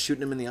effective as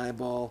shooting him in the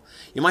eyeball.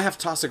 You might have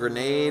to toss a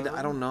grenade.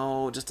 I don't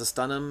know, just to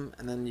stun him,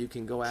 and then you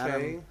can go at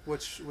Okay. him.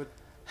 Which would.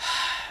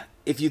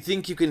 If you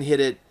think you can hit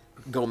it,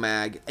 go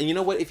mag. And you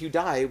know what? If you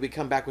die, we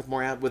come back with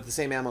more with the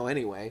same ammo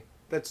anyway.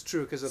 That's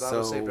true because it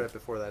auto saved So- right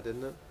before that,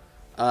 didn't it?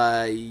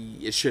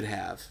 It should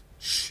have.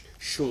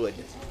 Should.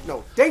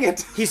 No. Dang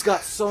it. He's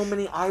got so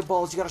many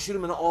eyeballs. You gotta shoot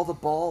him in all the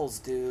balls,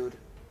 dude.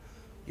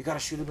 You gotta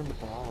shoot him in the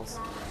balls.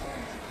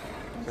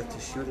 You got to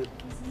shoot it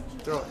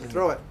Throw it.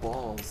 Throw it.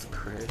 balls,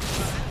 Chris.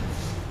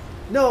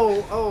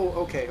 No. Oh.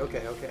 Okay.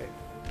 Okay. Okay.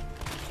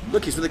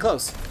 Look, he's really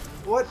close.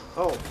 What?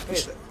 Oh.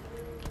 Hey.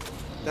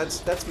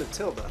 That's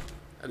Matilda.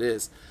 It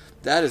is.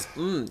 That is.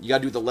 You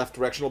gotta do the left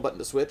directional button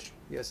to switch,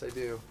 Yes, I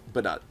do.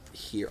 but not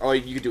here. Oh,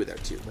 you can do it there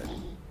too.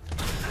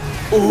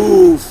 But...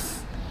 Oof.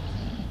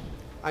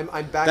 I'm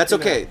back. That's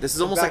in okay. a- This is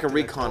I'm almost back like a in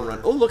the recon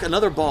run. corner. Oh, look,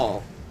 another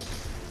ball.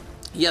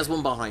 He has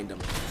one behind him.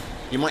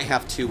 You might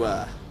have to.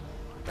 Okay,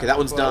 that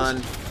one's Close.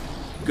 done.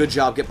 Good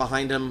job. Get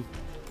behind him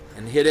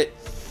and hit it.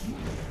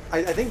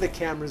 I think the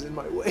camera's in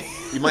my way.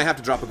 You might have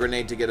to drop a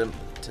grenade to get him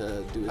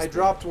to do his I thing.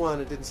 dropped one.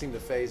 It didn't seem to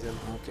phase him.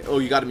 Okay. Oh,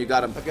 you got him. You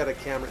got him. I've got a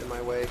camera in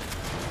my way.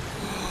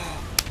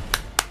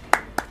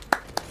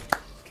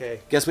 Okay.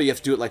 Guess what? You have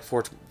to do it like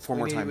four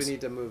more We times.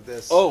 need to move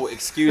this. Oh,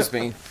 excuse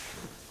me.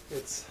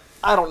 It's.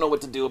 I don't know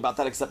what to do about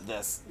that except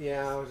this.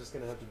 Yeah, I was just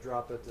gonna have to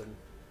drop it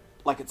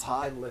Like it's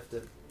hot. and lift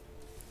it.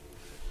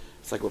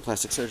 It's like with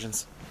plastic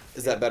surgeons.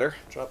 Is that better?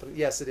 Drop it.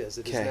 Yes, it is.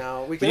 It is Okay.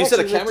 now. We But can you said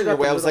a actually lift camera in it your up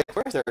way. a I was little- like,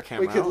 where's there a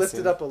camera? we I could don't lift see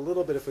it up a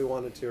little bit if we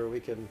wanted to, or we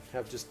can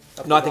have just.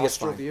 Up No, I the think it's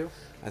nostril fine. view.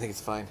 I think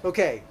it's fine.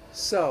 Okay,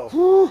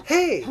 so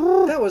hey,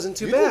 that wasn't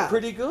too You bad. did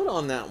pretty good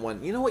on that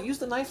one. You know what? Use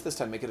the knife this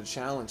time. Make it a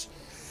challenge.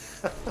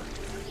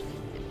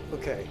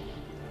 Okay.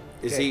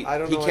 Is Okay, he? I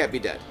don't He know can't what- be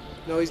dead.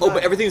 No, he's Oh, not.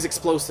 but everything's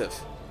explosive.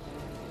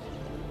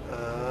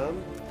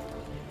 Um,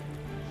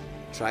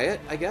 Try it,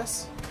 I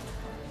guess.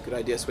 Good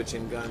idea,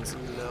 switching guns.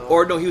 No.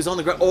 Or no, he was on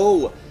the ground.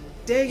 Oh,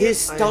 dang his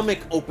it. stomach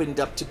opened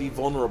up to be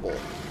vulnerable.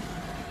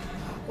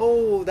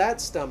 Oh, that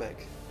stomach.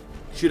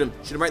 Shoot him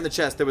right in the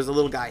chest. There was a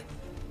little guy.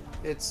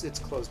 It's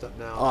closed up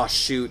now. Oh,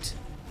 shoot.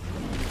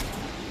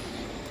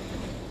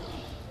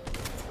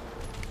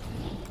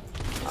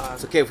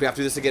 It's okay, if we have to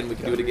do this again, we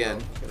can do it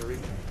again.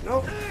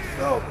 No,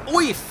 no.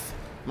 Oif!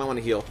 Might want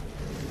to heal.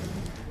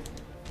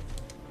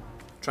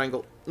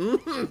 Triangle.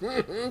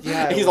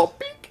 Yeah. And he's all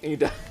pink, and he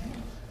died.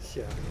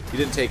 Yeah. You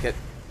didn't take it.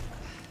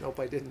 Nope,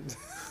 I didn't.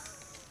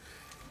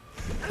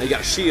 Now you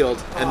got a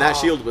shield, and that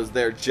shield was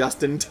there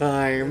just in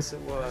time. Yes, it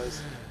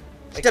was.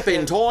 Step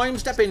in time,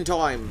 step in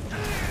time.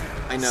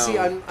 I know. See,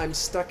 I'm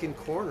stuck in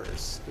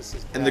corners. This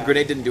is And the bad.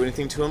 grenade didn't do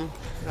anything to him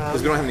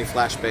because we don't have any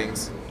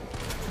flashbangs.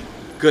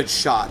 Good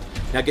shot.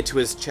 Now get to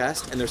his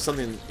chest, and there's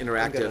something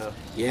interactive. gonna-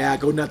 Yeah,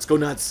 go nuts, go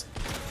nuts.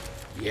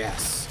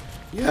 Yes.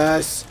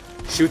 Yes.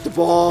 Shoot the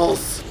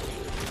balls.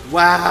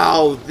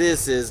 Wow,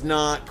 this is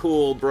not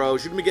cool, bro.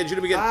 Shoot him again, shoot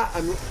him again. Ah,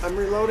 I'm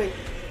reloading.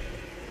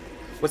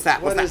 What's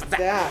that? What What's is that?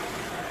 that?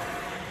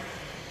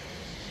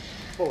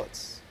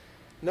 Bullets.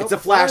 Nope, It's a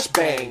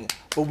flashbang,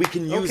 but we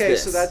can use Okay,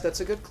 this. so that's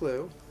a good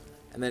clue.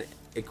 And then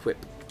equip.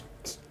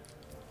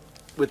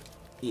 With,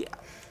 yeah.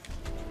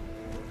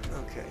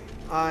 Okay,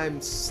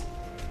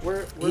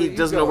 where He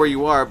doesn't know where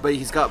you are, but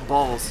he's got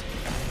balls.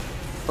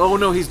 Oh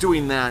no, he's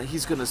doing that.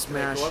 He's gonna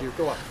smash go up, you.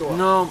 go up, go up.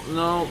 No,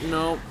 no,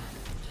 no.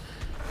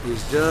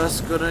 He's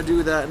just gonna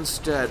do that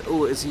instead.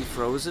 Oh, is he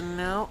frozen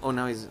now? Oh,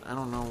 now he's... I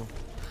don't know.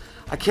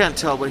 I can't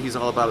tell what he's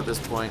all about at this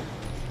point.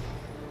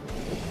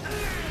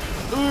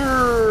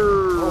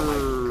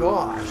 Oh my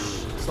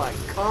gosh, it's like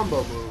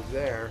combo move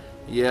there.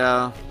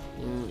 Yeah.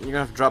 You're gonna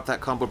have to drop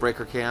that combo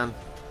breaker can.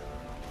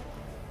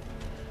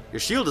 Your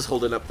shield is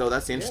holding up, though.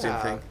 That's the interesting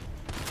Yeah. thing.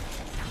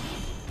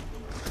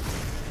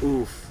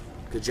 Oof.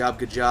 Good job,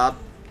 good job.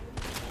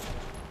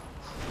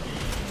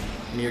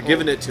 And you're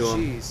giving it to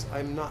him. Jeez,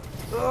 I'm not.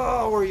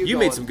 Oh, where are you You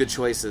going? made some good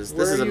choices.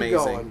 Where This is are you amazing.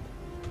 going?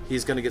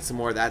 He's gonna get some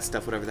more of that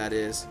stuff, whatever that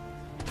is.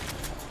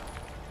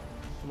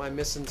 Am I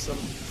missing some?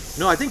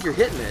 No, I think you're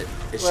hitting it.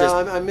 It's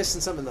Well, just I'm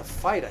missing something in the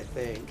fight, I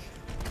think.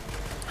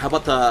 how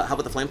about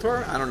the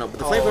flamethrower? I don't know, but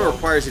the flamethrower Oh.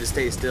 requires you to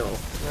stay still.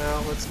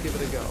 Well, let's give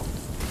it a go.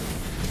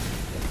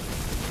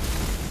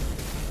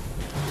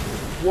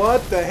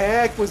 What the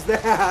heck was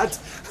that?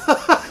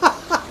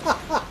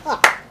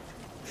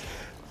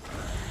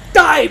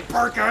 Die,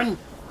 Birkin!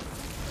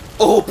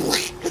 Oh boy!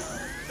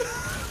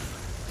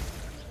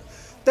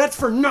 That's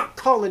for not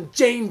calling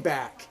Jane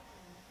back.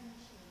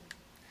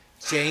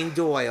 Jane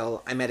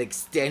Doyle, I'm at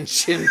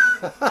extension.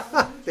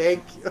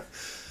 Thank you.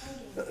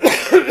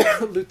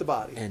 Loot the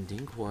body.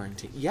 Ending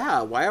quarantine.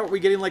 Yeah, why aren't we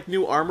getting like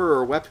new armor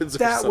or weapons or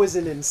That something? was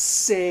an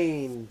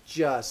insane.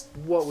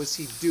 What was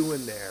he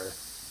doing there?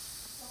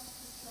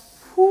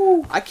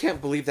 Whew, I can't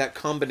believe that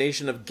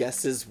combination of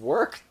guesses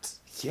worked.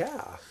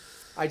 Yeah.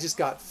 I just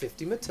got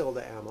 50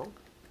 Matilda ammo.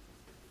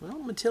 Well,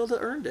 Matilda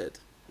earned it.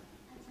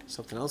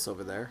 Something else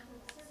over there.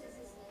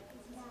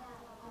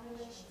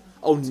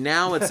 Oh,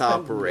 now it's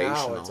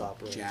operational. Now it's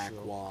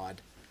operational. Jackwad.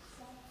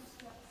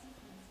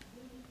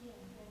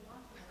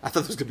 I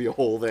thought there was going to be a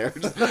hole there.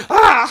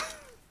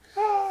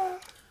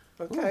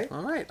 Okay.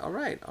 All right, all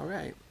right, all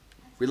right.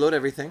 Reload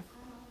everything.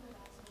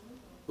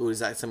 Ooh, is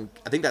that some...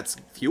 I think that's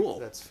fuel.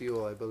 That's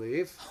fuel, I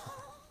believe.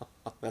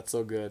 That's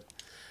so good.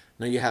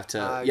 No, you have to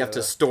I you have to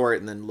gotta- store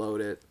it and then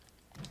load it.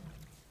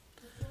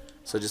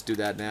 So just do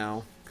that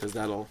now, because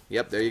that'll...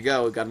 Yep, there you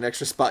go. Got an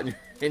extra spot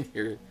in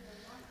your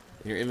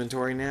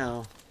inventory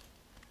now.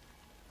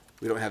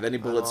 We don't have any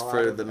bullets Oh, for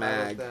out of- the out of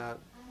mag. that.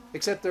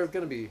 Except there are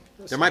going to be...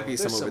 There might be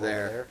some over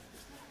there.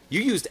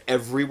 You used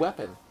every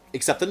weapon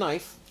except the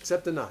knife.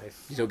 Except the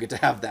knife. You don't get to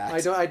have that.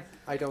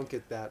 I don't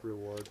get that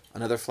reward.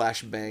 Another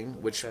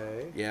flashbang, which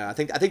Okay. yeah, I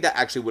think that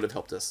actually would have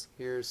helped us.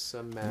 Here's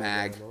some mag.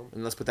 Mag, ammo.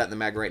 and let's put that in the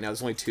mag right now.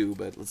 There's only 2,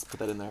 but let's put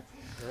that in there.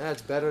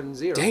 That's better than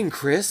 0. Dang,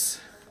 Chris,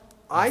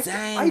 I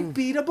dang.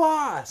 beat a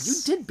boss.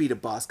 you did beat a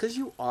boss because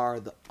you are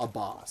a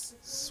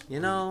boss.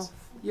 You know,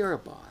 you're a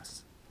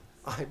boss.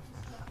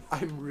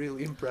 I'm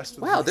really impressed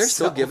with Wow, they're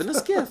still myself. giving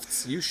us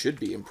gifts. You should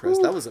be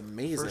impressed. That was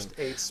amazing. First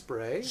aid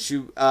spray.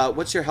 Shoot,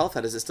 what's your health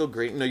at? Is it still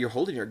green? No, you're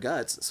holding your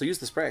guts, so use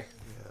the spray.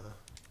 Yeah.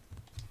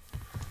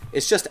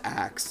 It's just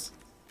axe.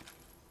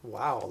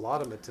 Wow, a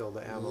lot of Matilda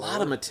A ammo.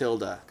 lot of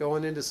Matilda.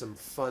 Going into some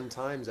fun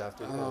times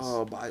after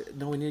Oh, but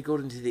no, we need to go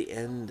into the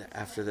end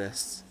after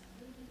this.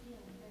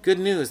 Good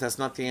news, that's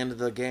not the end of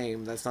the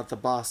game. That's not the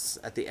boss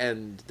at the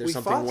end. this. There's We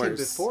something fought worse. him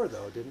before,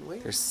 though, didn't we?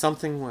 There's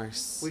something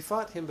worse. We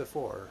fought him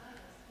before.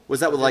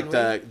 Was that with like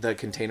Didn't the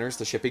containers,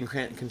 the shipping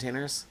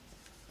containers?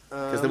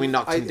 Because then we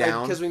knocked him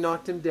down. Because we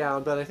knocked him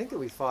down, but I think that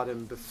we fought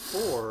him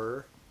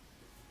before.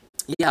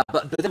 Yeah,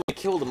 but then we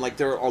killed him. Like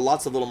there are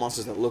lots of little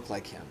monsters that look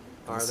like him.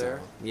 Are So,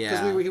 there? Yeah.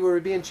 Because we were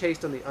being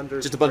chased on the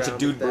underground. Just a bunch of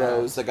dude of that.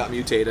 bros that got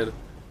mutated.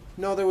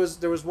 No, there was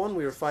one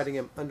we were fighting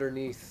him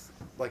underneath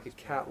like a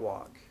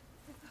catwalk.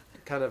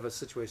 kind of a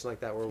situation like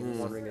that where we're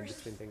wandering in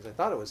between things. I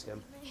thought it was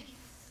him.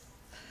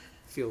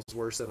 Feels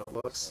worse than it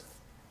looks.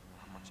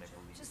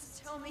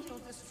 Just tell me you'll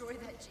destroy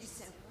that G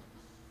sample.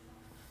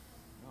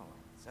 No,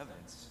 it's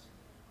evidence.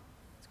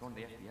 It's going to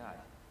the FBI.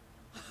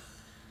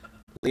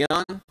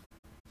 Leon,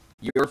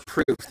 you're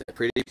proof that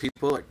pretty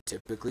people are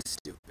typically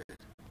stupid.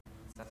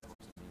 That's supposed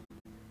to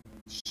mean.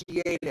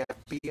 She ain't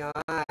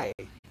FBI.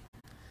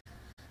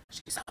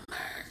 She's a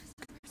merc.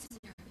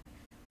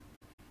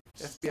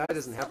 FBI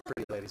doesn't have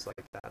pretty ladies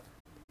like that.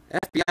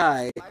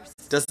 FBI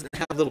doesn't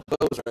have little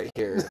bows right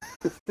here.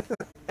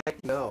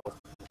 Heck no.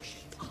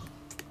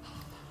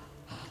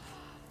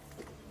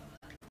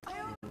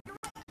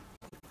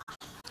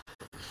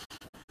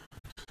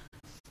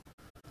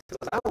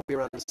 Because I won't be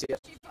around to see it.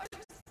 I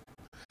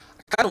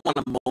kind of want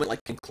a moment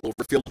like in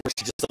Cloverfield where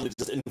she just suddenly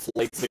just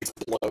inflates and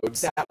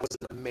explodes. That was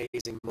an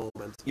amazing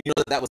moment. You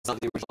know that was not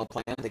the original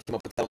plan? They came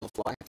up with that on the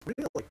fly?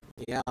 Really?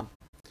 Yeah.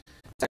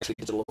 It's actually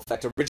a digital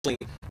effect. Originally,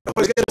 I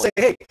was going to say,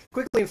 hey,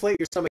 quickly inflate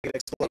your stomach and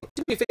explode.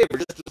 do me a favor,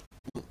 just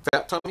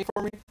fat tummy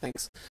for me?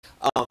 Thanks.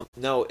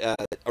 No,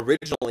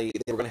 originally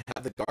they were going to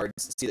have the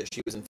guards see that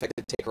she was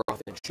infected, take her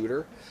off and shoot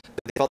her,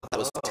 but they felt that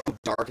was too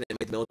dark and it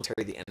made the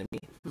military the enemy.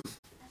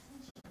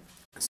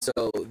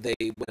 So they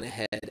went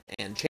ahead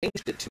and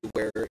changed it to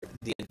where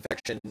the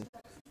infection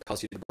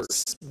caused you to burn.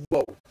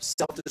 Whoa,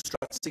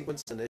 self-destruct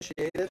sequence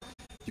initiated?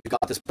 You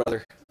got this,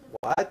 brother.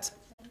 What?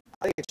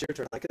 I think it's your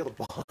turn. I killed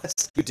a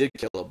boss. You did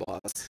kill a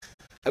boss.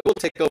 I will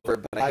take over,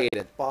 but I hate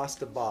it. Boss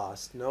to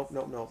boss. Nope.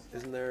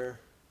 Isn't there...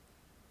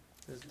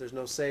 There's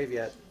no save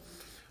yet.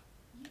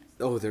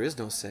 Oh, there is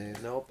no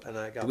save. Nope, and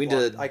I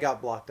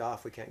got blocked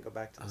off. We can't go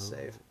back to the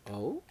save.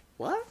 Oh?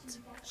 What?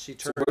 She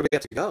So turned where do we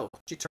have to go?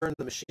 She turned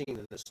the machine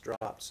and it's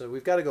dropped. So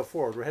we've got to go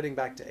forward. We're heading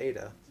back to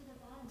Ada.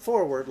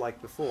 Forward like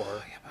before.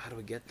 Oh, yeah, but how do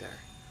we get there?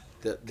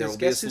 There Because will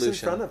be a guess who's in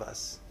solution. front of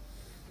us?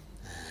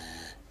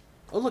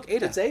 Oh, look,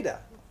 Ada. It's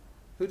Ada.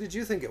 Who did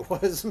you think it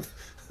was?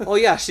 Oh,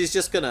 yeah, she's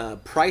just gonna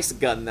price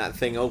gun that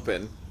thing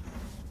open.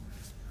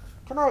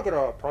 Can I get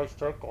a price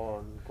check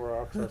on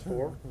access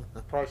 4?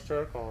 Price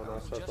check on I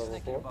was access just level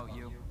thinking 4? about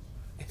you.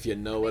 If you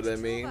know what I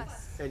mean.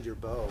 And your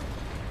bow.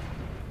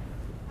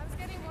 I was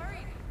getting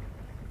worried.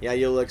 Yeah,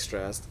 you look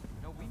stressed.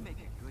 No, we make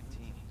a good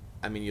team.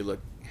 I mean, you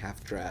look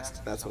half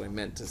dressed. That's what I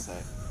meant to say.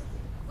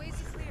 Ways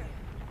is clear.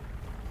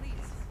 Please,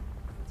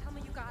 tell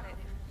me you got it.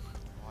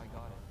 Oh, I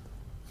got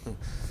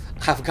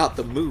it. I've got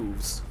the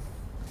moves.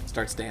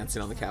 Starts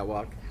dancing on the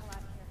catwalk. Hell out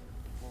of here.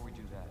 Before we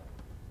do that,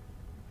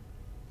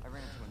 I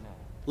ran into Annette.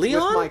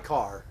 Leon? With my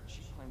car.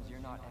 She claims you're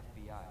not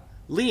FBI.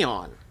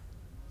 Leon.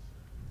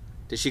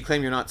 Did she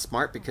claim you're not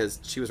smart? Because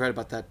she was right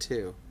about that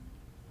too.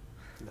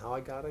 Now I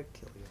gotta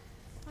kill you.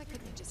 Why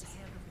couldn't you just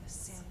hand over the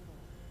sample?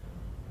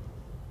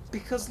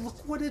 Because look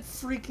what it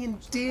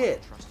freaking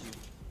did. Trust you.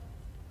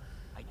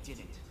 I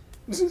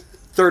didn't.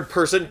 Third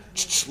person.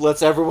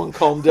 Let's everyone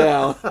calm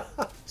down.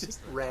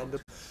 Just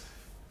random.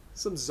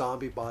 Some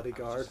zombie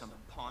bodyguard. Just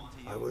a pawn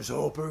to you. I was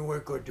hoping we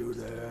could do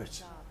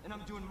that. And I'm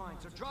doing mine,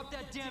 so drop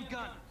that damn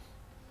gun.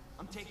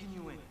 I'm taking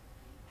you in.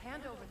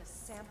 Hand over the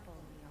sample,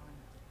 Leon.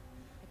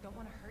 I don't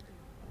want to hurt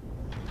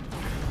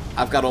you.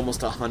 I've got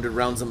almost 100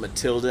 rounds of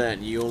Matilda,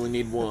 and you only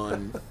need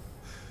one.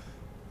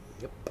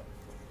 Yep.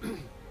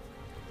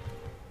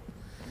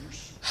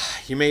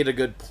 You made a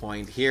good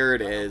point. Here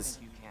it I don't is.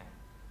 think you can.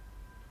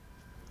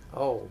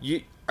 Oh.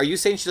 Are you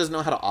saying she doesn't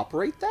know how to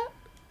operate that?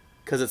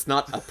 Because it's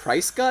not a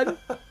price gun?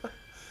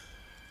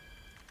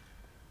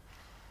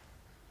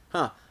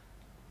 Huh.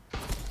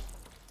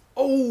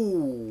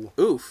 Oh.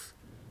 Oof.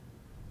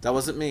 That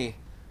wasn't me.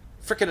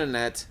 Frickin'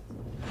 Annette.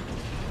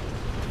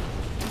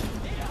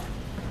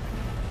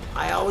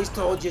 I always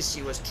told you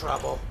she was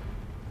trouble.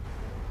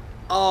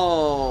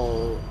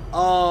 Oh.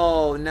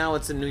 Oh, now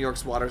it's in New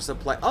York's water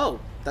supply.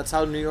 Oh, that's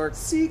how New York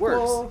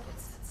Sequel. works.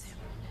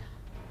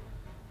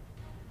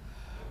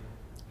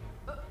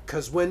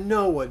 Because when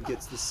no one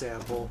gets the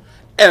sample,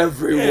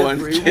 Everyone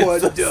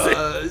everyone gets the same-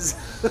 does.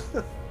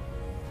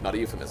 Not a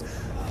euphemism.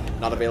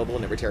 Not available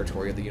in every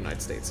territory of the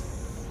United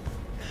States.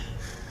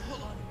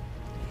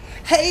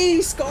 Hey,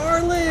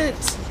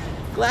 Scarlet!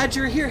 Glad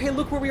you're here. Hey,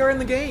 look where we are in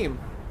the game.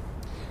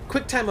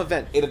 Quick time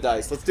event. 8 of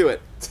dice. Let's do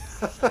it.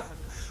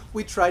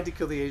 We tried to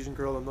kill the Asian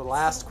girl in the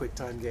last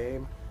QuickTime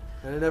game,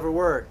 and it never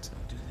worked.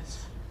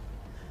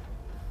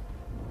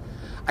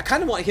 I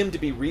kind of want him to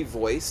be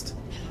revoiced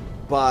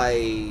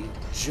by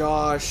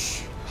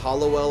Josh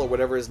Hollowell or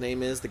whatever his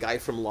name is, the guy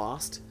from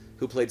Lost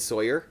who played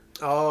Sawyer.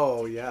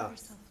 Oh, yeah.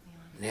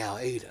 Now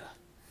Ada.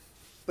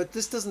 But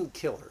this doesn't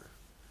kill her.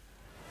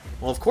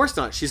 Well, of course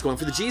not. She's going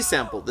for the G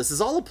sample. This is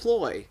all a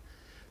ploy.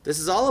 This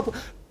is all a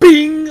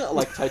Bing!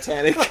 Like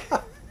Titanic.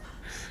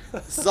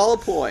 This is all a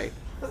ploy.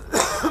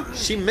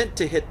 She meant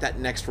to hit that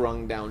next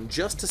rung down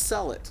just to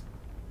sell it.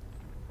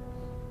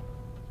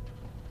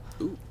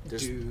 Ooh,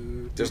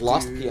 there's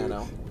lost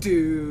piano.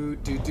 Do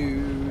do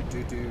do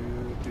do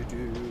do do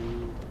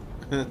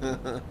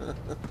do.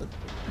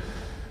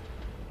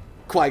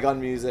 Qui-Gon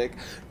music.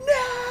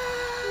 No!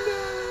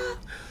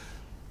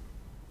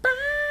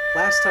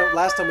 Last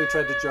time we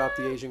tried to drop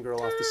the Asian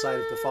girl off the side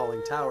of the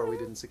falling tower, we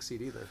didn't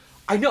succeed either.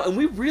 I know, and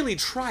we really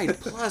tried.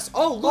 Plus,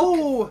 oh look,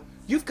 Oh!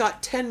 you've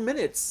got 10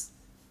 minutes.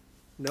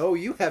 No,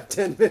 you have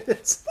 10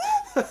 minutes.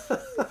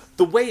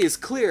 The way is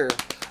clear.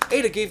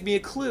 Ada gave me a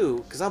clue,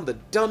 because I'm the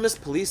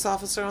dumbest police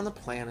officer on the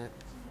planet.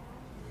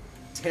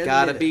 10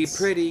 Gotta minutes. be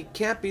pretty,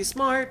 can't be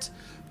smart.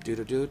 Do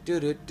do do do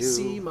do do.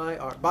 See my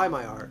art. Buy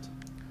my art.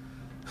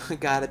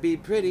 Gotta be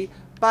pretty,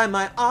 buy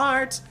my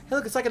art. Hey,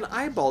 look, it's like an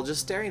eyeball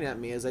just staring at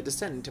me as I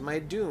descend into my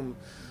doom.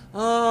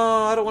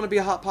 Oh, I don't want to be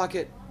a hot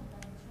pocket.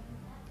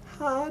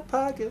 Hot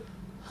pocket.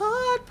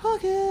 Hot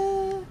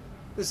pocket.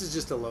 This is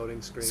just a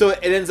loading screen. So it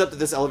ends up that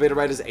this elevator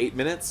ride is 8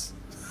 minutes.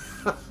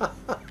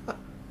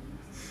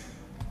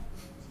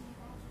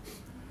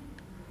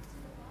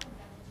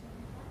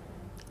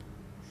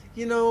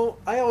 You know,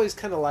 I always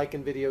kind of like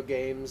in video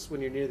games when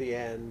you're near the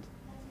end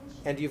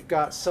and you've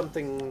got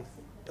something,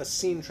 a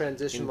scene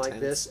transition like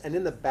Intense. this, and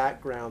in the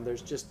background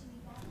there's just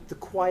the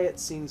quiet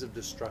scenes of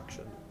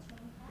destruction.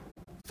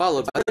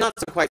 Followed by the not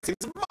so quiet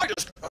scenes of my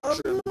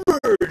destruction.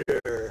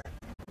 Murder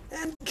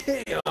and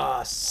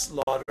chaos,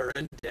 slaughter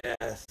and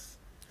death,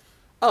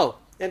 Oh,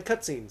 and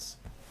cutscenes.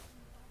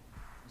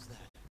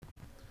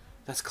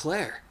 that's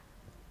Claire.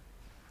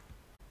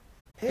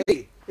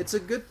 Hey, it's a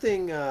good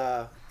thing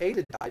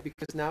Ada died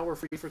because now we're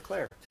free for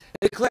Claire.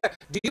 Hey, Claire,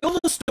 do you own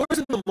those stores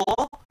in the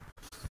mall?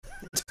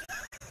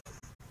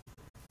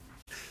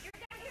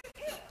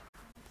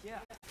 Yeah.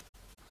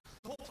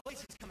 The whole place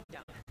is coming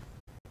down.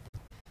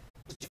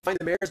 Did you find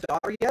the mayor's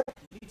daughter yet?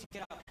 You need to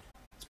get out.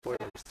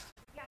 Spoilers.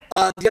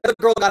 The other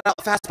girl got out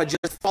fast by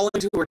just falling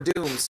to her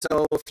doom,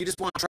 so if you just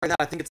want to try that,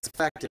 I think it's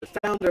effective.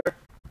 Found her.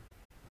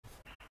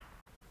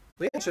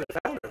 Leanne should have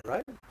found her,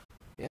 right?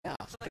 Yeah.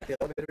 Take the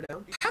elevator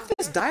down. Half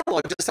this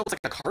dialogue just sounds like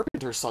a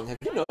Carpenter song. Have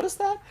you noticed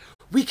that?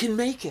 We can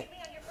make it.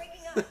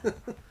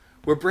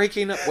 We're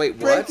breaking up. Wait,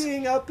 what?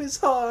 Breaking up is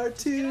hard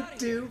to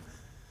do.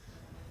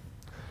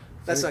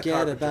 That's not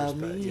Forget Carpenter's, about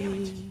but damn it.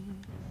 me.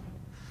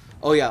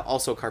 Oh yeah,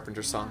 also a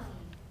Carpenter song.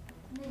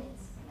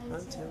 Minutes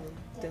Until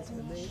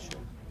detonation.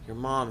 Your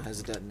mom has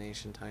a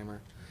detonation timer.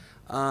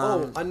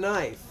 Oh, a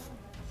knife.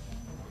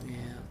 Yeah.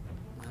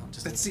 Well,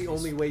 just That's in the case.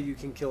 only way you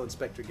can kill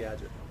Inspector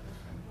Gadget.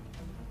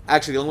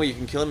 Actually, the only way you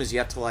can kill him is you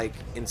have to like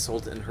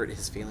insult and hurt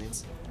his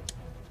feelings.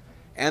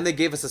 And they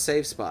gave us a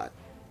save spot,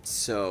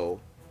 so.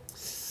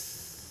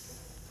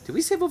 Did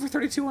we save over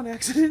 32 on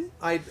accident?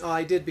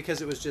 I did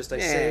because it was just I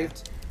Yeah.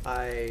 saved,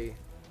 I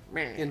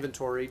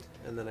inventoried,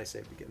 and then I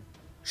saved again.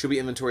 Should we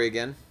inventory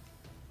again?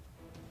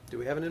 Do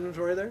we have an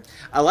inventory there?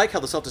 I like how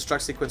the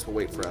self-destruct sequence will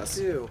wait for us.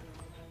 Do.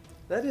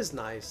 That is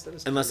nice. That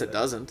is Unless it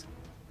primitive. doesn't.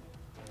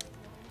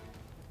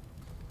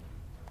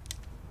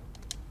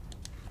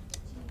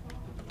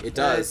 It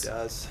does. It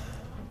does.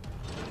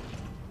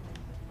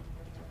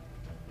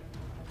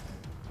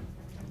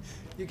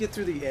 You get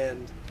through the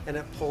end, and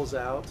it pulls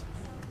out,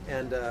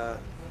 and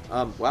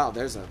Wow,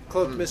 there's a...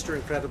 Cloak Mr.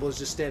 Incredible is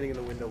just standing in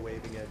the window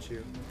waving at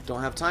you.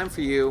 Don't have time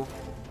for you.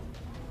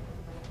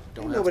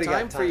 Don't have Nobody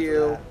time, got for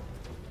you. that.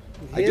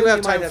 I Him, do have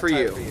you might time for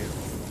you.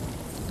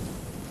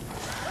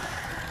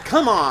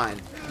 Come on!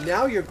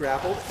 Now you're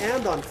grappled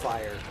and on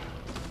fire.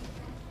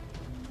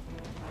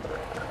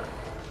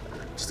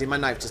 Just need my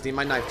knife, just need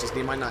my knife, just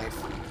need my knife.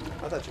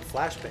 I thought you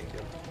flashbanged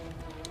him.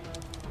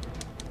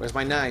 Where's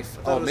my knife?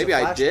 thought Oh, it was maybe a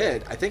I flashbang.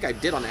 did. I think I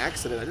did on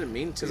accident. I didn't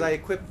mean to. Because I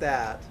equipped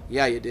that.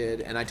 Yeah, you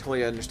did, and I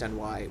totally understand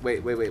why.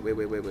 Wait.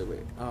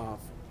 Oh.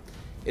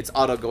 It's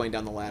auto going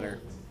down the ladder.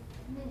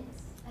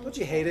 Don't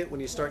you hate it when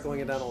you start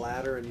going down a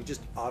ladder and you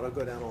just auto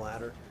go down a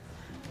ladder?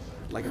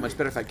 Like it much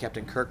better if I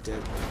Captain Kirk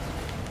did.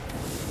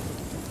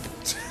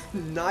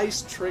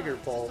 Nice trigger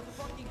pull.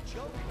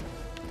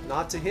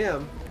 Not to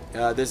him.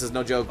 This is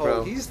no joke, bro.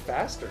 Oh, he's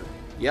faster.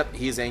 Yep,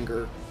 he's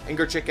anger.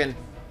 Anger chicken.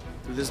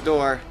 Through this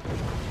door.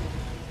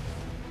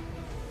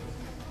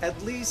 At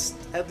least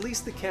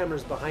the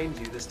camera's behind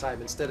you this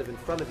time instead of in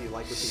front of you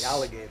like with the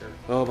alligator.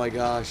 Oh my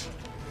gosh.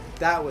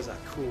 That was a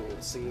cool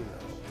scene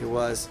though. It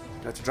was. Do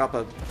I have to drop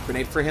a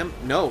grenade for him?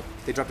 No,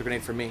 they dropped a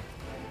grenade for me.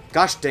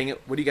 Gosh dang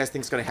it, what do you guys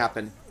think is going to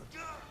happen?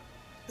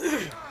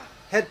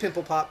 Head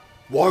pimple pop.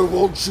 Why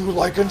won't you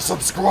like and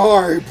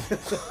subscribe?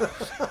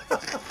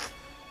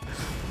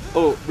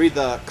 Oh, read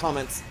the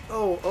comments.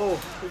 Oh,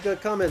 we've got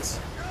comments.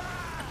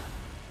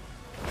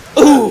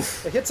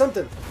 Oof! I hit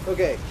something.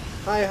 Okay.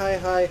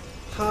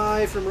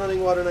 Hi from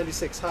Running Water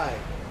 96. Hi.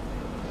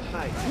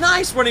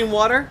 Nice running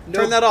water.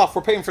 No. Turn that off.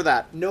 We're paying for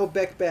that. No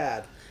Beck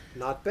bad.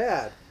 Not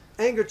bad.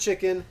 Anger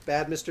chicken.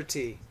 Bad Mr.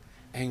 T.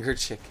 Anger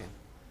chicken.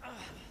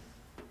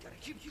 Gotta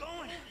keep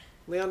going.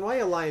 Leon, why are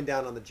you lying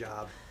down on the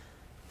job?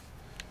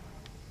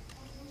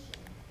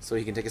 So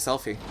he can take a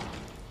selfie.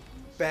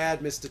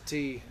 Bad Mr.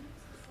 T.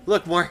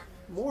 Look, more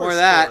More of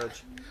that.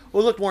 storage.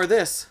 Oh, look, more of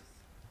this.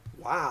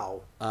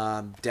 Wow.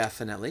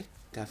 Definitely,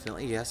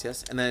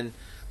 yes. And then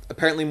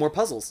apparently more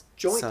puzzles.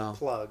 Joint So,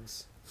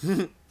 plugs.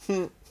 it's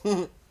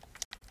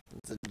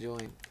a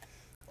joint.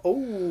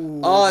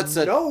 Oh. Oh, it's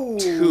a no.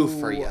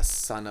 twofer, you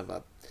son of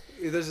a...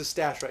 There's a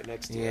stash right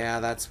next to it. Yeah,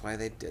 that's why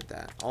they did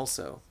that.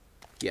 Also,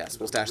 yes,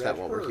 we'll stash that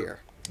while we're Red here.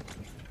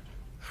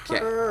 Okay.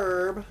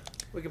 Herb.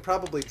 We can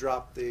probably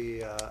drop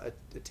the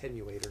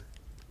attenuator,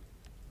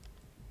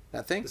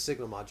 That thing? the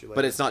signal modulator.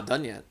 But it's not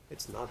done yet.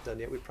 It's not done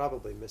yet. We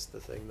probably missed the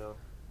thing, though.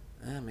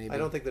 Maybe. I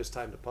don't think there's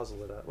time to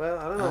puzzle it out. Well,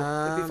 I don't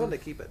know. It'd be fun to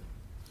keep it.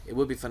 It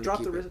would be fun Drop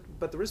to keep the it. wrist,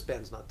 but the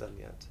wristband's not done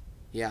yet.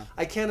 Yeah.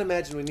 I can't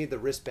imagine we need the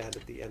wristband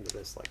at the end of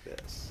this like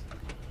this.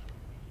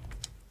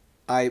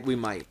 We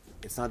might.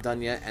 It's not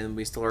done yet, and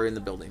we still are in the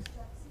building.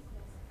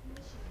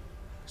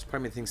 There's part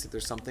of me that thinks that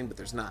there's something, but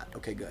there's not.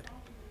 Okay, good.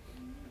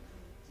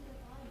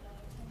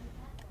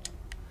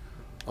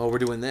 Oh, we're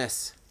doing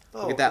this.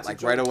 Oh, Look at that, it's a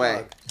like right joint away.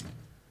 plug. Do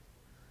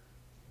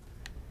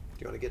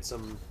you want to get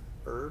some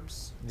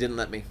herbs? Didn't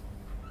let me.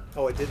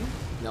 Oh, it didn't?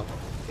 No.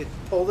 It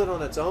pulled it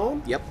on its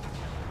own? Yep.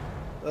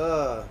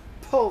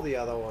 Pull the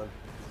other one.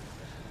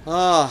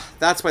 Oh,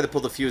 that's why they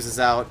pulled the fuses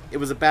out. It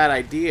was a bad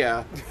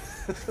idea.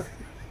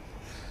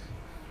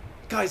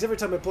 Guys, every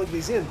time I plug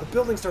these in, the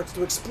building starts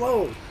to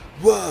explode.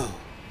 Whoa.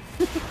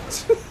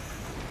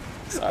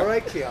 All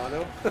right,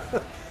 Keanu.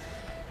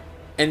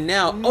 And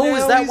now, oh, Now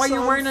is that he's why you're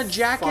on wearing a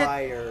jacket?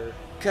 Fire.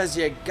 Because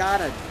you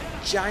got a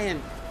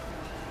giant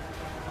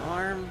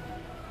arm.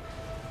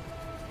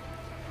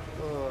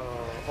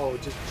 Oh,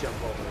 just jump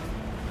over.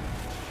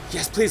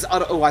 Yes, please.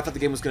 Auto. Oh, I thought the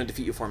game was going to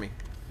defeat you for me.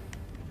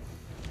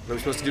 What are we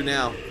supposed to do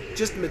now?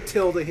 Just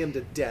Matilda him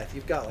to death.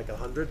 You've got like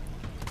 100.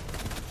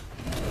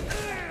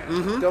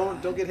 Mm-hmm.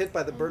 Don't get hit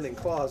by the burning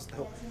claws,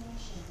 though.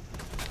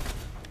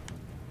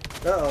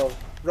 Uh-oh.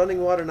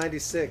 Running Water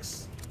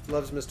 96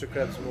 loves Mr.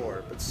 Krebs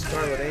more, but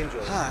Scarlet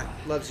Angel Huh.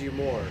 loves you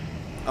more.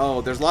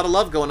 Oh, there's a lot of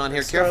love going on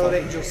here. Scarlet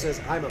Careful. Angel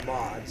says, I'm a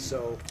mod,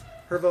 so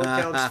her vote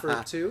counts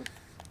for 2,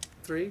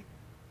 3,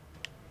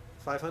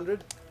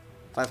 500.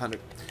 500.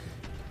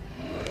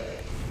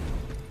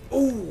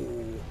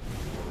 Ooh.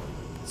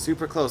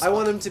 Super close. I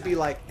want him to be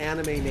like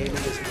anime naming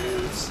his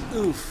moves.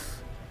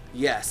 Oof.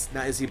 Yes.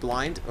 Now, is he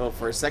blind? Oh,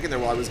 for a second there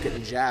while I was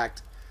getting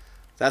jacked.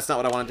 That's not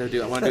what I wanted to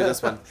do. I want to do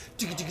this one.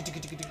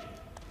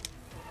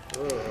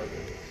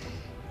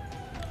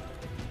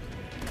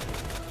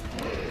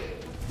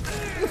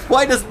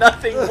 Why does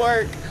nothing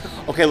work?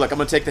 Okay, look, I'm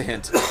going to take the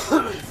hint.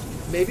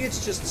 Maybe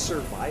it's just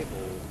survival.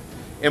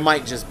 It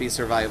might just be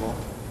survival.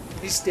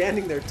 He's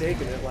standing there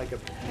taking it like a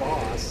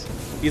boss.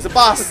 He's a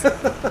boss.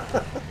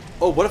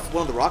 Oh, what if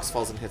one of the rocks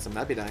falls and hits him?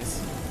 That'd be nice.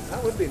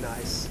 That would be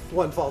nice.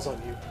 One falls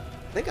on you.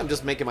 I think I'm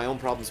just making my own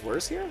problems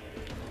worse here.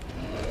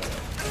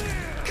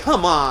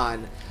 Come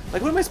on.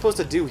 Like, what am I supposed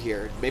to do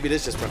here? Maybe it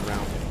is just run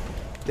around.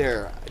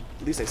 There.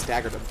 At least I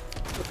staggered him.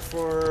 Look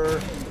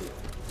for...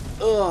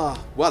 Ugh.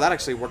 Wow, that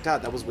actually worked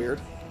out. That was weird.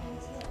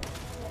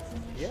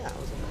 Yeah, that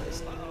was a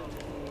nice...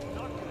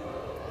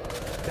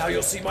 Now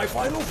you'll see my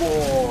final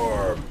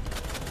form!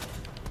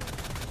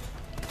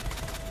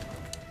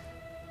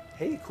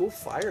 Hey, cool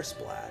fire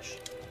splash.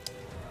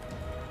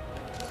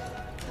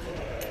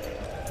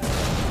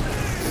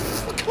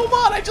 Come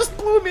on, I just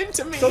blew him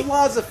into me. The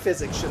laws of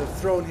physics should have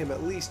thrown him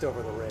at least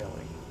over the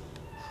railing.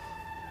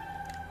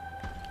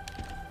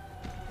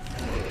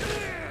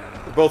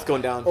 We're both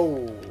going down.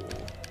 Oh.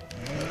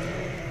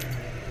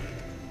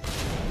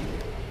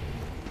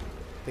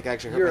 I think I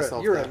actually hurt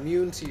myself. You're there.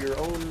 immune to your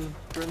own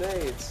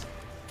grenades.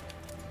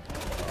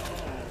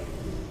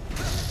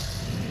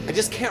 I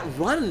just can't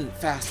run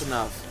fast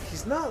enough.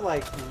 He's not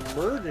like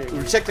murdering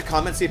you. Check the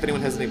comments, see if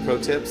anyone has any pro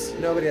tips.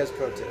 Nobody has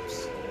pro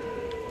tips.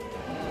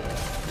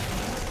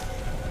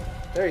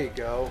 There you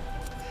go.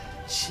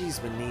 Jeez,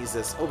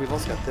 Benezus. Oh, we've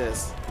also got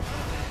this.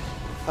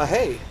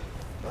 Hey.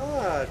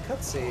 Ah,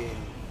 cutscene.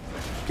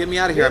 Get me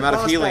out of here. I'm out of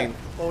Boss healing. back.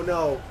 Oh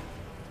no.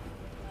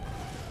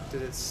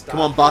 Did it stop?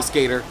 Come on, Boss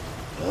Gator.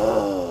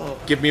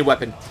 Give me a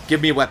weapon.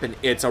 Give me a weapon.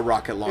 It's a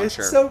rocket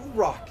launcher. It's a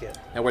rocket.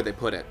 Now, where'd they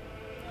put it?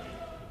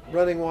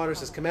 Running Water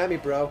says, come at me,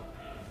 bro.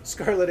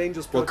 Scarlet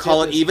Angel's pro We'll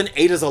call tip it is- even.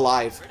 Ada's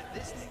alive.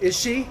 Is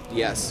she?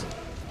 Yes.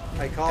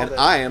 I called And it.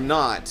 I am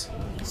not.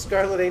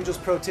 Scarlet Angel's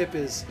pro tip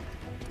is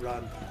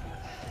run.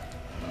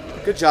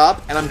 Good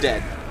job, and I'm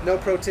dead. No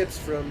pro tips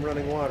from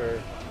Running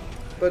Water.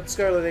 But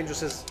Scarlet Angel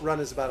says run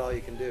is about all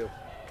you can do.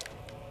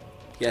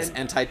 Yes, And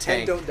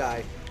anti-tank. don't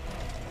die.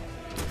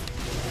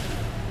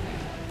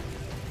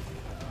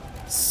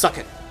 Suck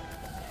it.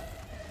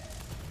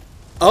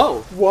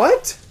 Oh!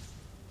 What?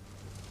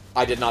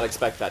 I did not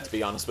expect that, to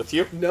be honest with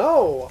you.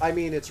 No. I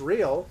mean, it's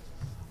real.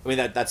 I mean,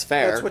 that's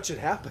fair. That's what should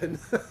happen.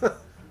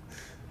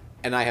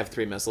 And I have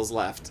 3 missiles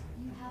left.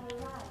 You have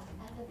arrived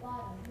at the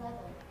bottom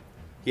level.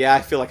 Yeah,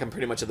 I feel like I'm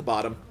pretty much at the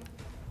bottom.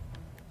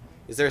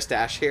 Is there a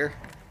stash here?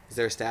 Is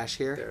there a stash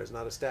here? There's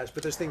not a stash,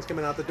 but there's things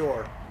coming out the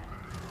door.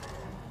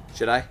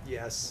 Should I?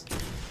 Yes.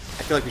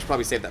 I feel like we should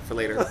probably save that for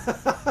later.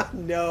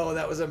 No,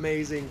 that was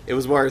amazing. It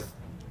was worth.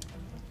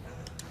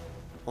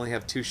 Only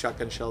have 2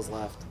 shotgun shells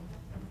left.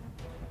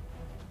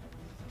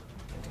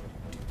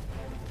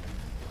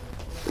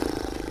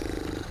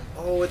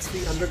 Oh, it's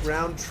the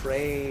underground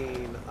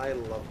train. I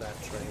love that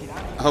train.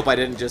 I hope I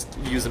didn't just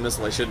use a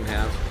missile I shouldn't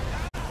have.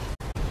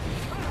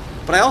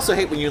 But I also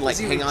hate when you like Is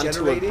he hang on to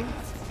a. regenerating?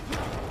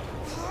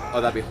 Oh,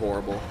 that'd be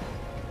horrible.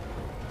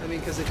 I mean,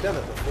 because they've done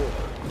it before.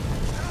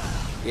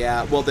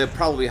 Yeah, well, they'll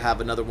probably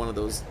have another one of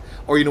those.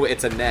 Or, you know what,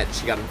 it's Annette.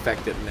 She got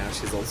infected, and now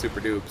she's all super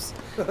dupes.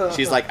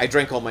 She's like, I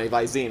drank all my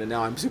Visine, and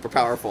now I'm super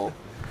powerful.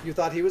 You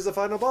thought he was the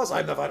final boss?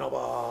 I'm the final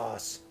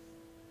boss.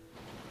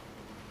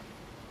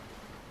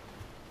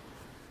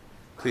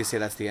 Please say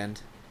that's the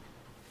end.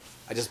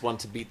 I just want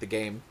to beat the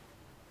game.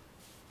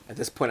 At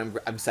this point,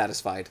 I'm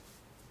satisfied.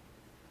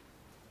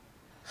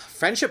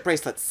 Friendship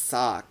bracelets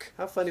suck.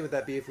 How funny would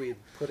that be if we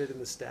put it in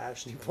the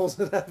stash and he pulls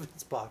it out of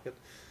his pocket?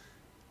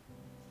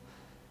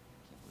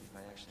 Can't believe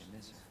I actually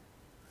miss her.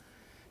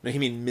 No, he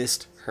mean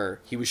missed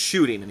her. He was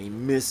shooting, and he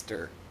missed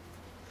her.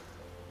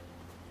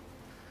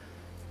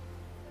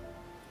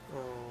 Oh.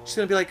 She's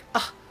gonna be like,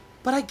 ah,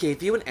 but I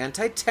gave you an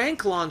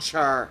anti-tank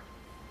launcher.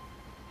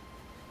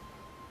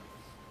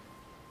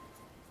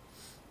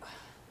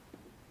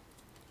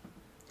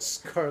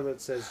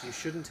 Scarlet says you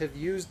shouldn't have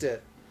used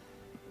it.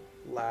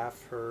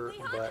 Laugh her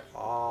butt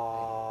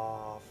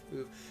off.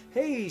 Oof.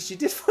 Hey, she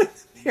did find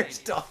the mayor's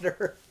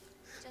daughter.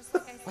 Just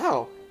like I said.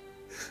 Wow.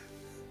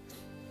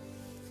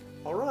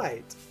 All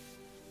right.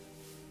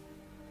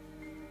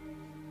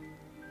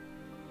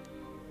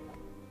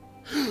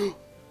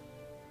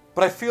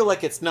 But I feel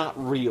like it's not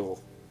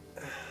real.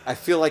 I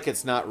feel like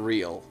it's not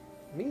real.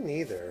 Me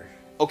neither.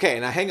 Okay,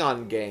 now hang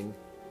on, gang.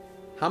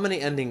 How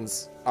many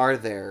endings are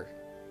there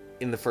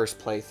in the first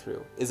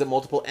playthrough? Is it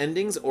multiple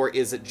endings, or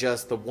is it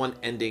just the one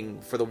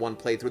ending for the one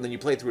playthrough? Then you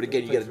play through it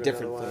again, you get a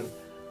different thing.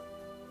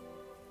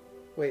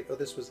 Wait, oh,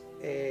 this was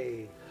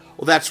A.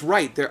 Well, that's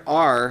right. There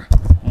are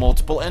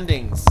multiple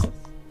endings.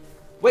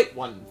 Wait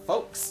one,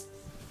 folks.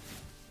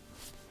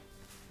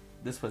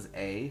 This was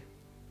A.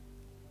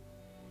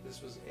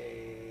 This was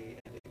A.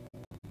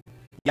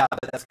 Yeah,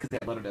 but that's because they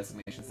have letter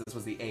designations. This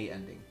was the A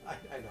ending. I know,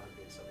 I'm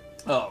getting something.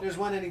 Oh. There's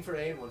one ending for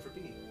A and one for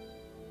B.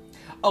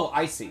 Oh,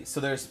 I see. So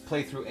there's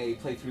playthrough A,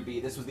 playthrough B.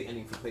 This was the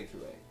ending for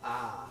playthrough A.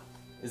 Ah.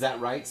 Is that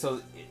right?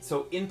 So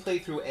in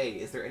playthrough A,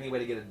 is there any way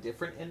to get a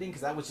different ending?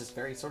 Because that was just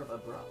very sort of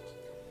abrupt.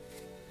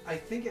 I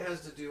think it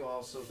has to do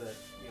also that,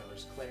 you know,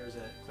 there's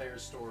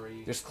Claire's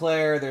story. There's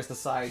Claire, there's the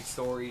side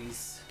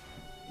stories.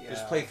 Yeah.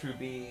 There's playthrough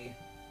B.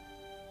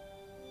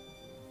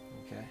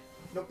 Okay.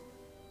 Nope.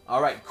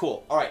 Alright,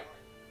 cool. Alright.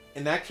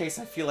 In that case,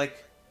 I feel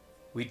like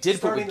we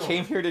did what we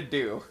came here to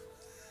do.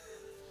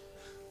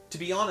 To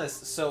be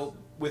honest, so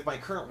with my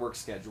current work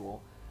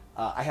schedule,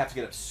 I have to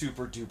get up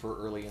super duper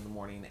early in the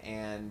morning,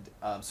 and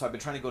so I've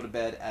been trying to go to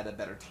bed at a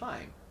better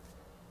time.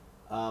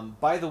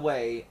 By the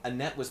way,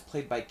 Annette was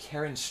played by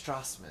Karen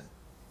Strassman.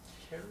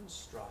 Karen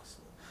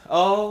Strassman.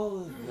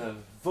 Oh, the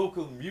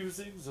vocal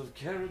musings of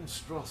Karen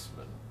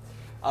Strassman.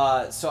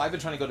 So I've been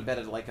trying to go to bed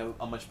at like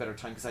a much better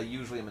time because I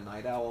usually am a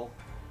night owl.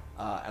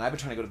 And I've been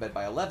trying to go to bed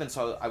by 11,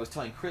 so I was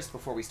telling Chris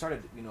before we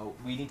started, you know,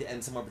 we need to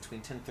end somewhere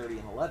between 10:30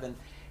 and 11,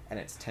 and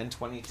it's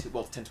 10:22.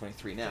 Well, it's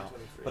 10:23 now,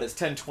 10:23. but it's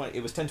 10:20.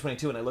 It was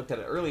 10:22, and I looked at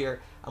it earlier.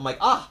 I'm like,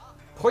 ah,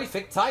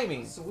 perfect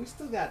timing. So we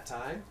still got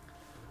time.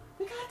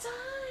 We got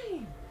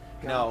time.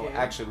 Got No, game.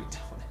 actually, we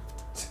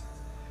don't.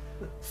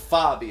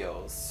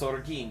 Fabio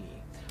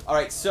Sorghini. All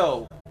right,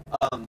 so,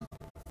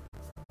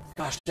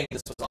 gosh dang,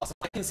 this was awesome.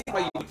 I can see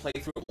why you would play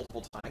through it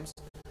multiple times.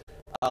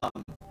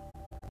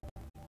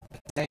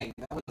 Dang,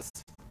 that was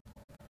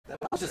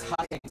just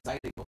high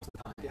anxiety most of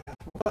the time. Yeah, it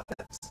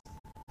was.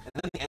 And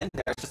then the end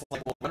there, it's just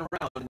like, well, run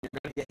around and you're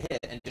gonna get hit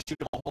and just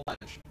shoot him a whole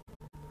bunch.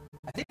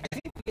 I think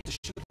we get to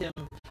shoot him.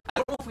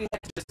 I don't know if we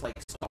had to just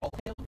like stall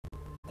him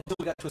until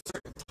we got to a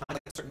certain time,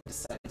 like a certain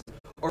descent,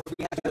 or if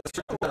we had to do a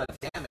certain amount of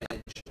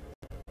damage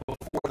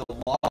before the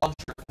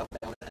launcher fell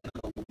down, and then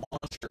the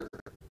launcher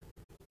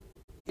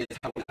is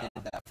how we end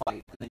that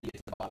fight, and then you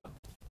get to the bottom.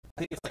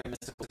 I think it's like a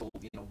mystical,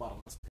 you know,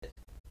 bottomless pit,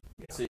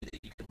 so that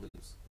you can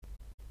lose.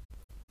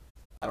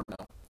 I don't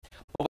know.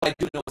 But what I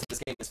do know is this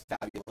game is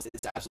fabulous.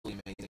 It's absolutely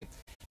amazing.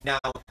 Now,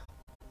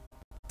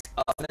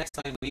 for the next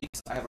 9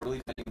 weeks, I have a really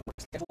demanding work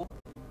schedule,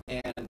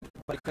 and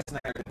but Chris and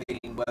I are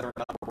debating whether or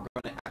not we're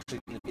going to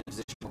actually be in a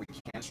position where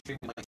we can stream.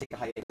 We might take a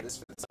hiatus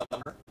for the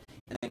summer,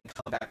 and then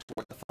come back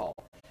toward the fall.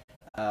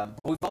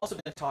 But we've also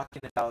been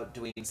talking about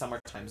doing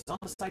summertime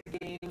zombicide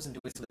games and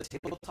doing some of the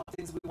tabletop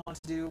things that we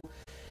want to do.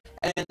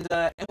 And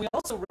we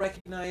also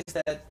recognize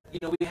that, you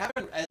know, we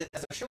haven't,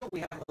 as a show, we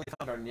haven't really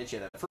found our niche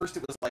yet. At first,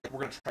 it was like, we're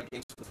going to try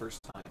games for the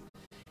first time.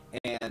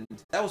 And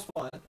that was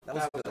fun. That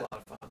was a lot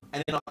of fun.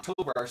 And in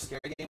October, our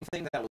scary game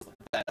thing, that was the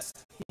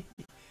best.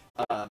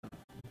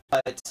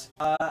 But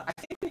I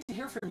think we need to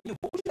hear from you.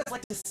 What would you guys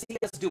like to see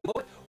us do?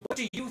 What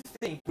do you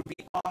think would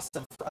be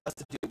awesome for us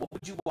to do? What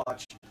would you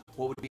watch?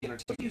 What would be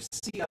entertaining? What do you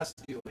see us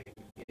doing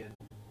in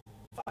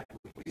 5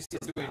 weeks? What do you see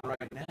us doing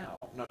right now?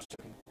 No, just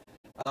joking.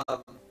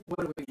 What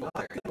are we not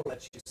going to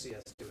let you see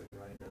us doing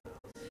right now?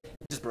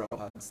 Just bro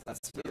hugs.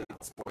 That's really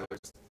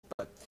spoilers.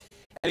 But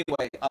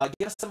anyway,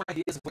 give us some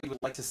ideas of what you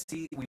would like to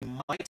see. We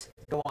might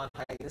go on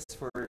hiatus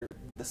for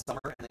the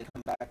summer and then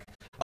come back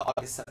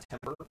August,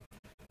 September.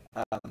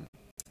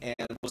 And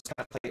we'll just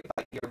kind of play it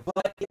by ear.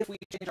 But if we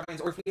change our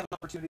minds, or if we have an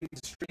opportunity to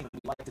stream and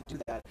we'd like to do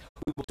that,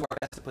 we will do our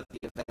best to put the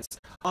events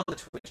on the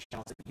Twitch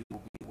channel so that you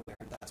will be aware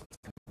that's what's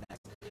coming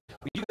next.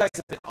 But you guys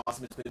have been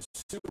awesome. It's been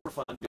super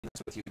fun doing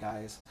this with you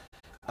guys.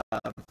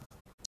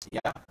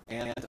 Yeah,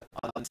 and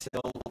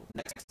until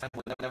next time,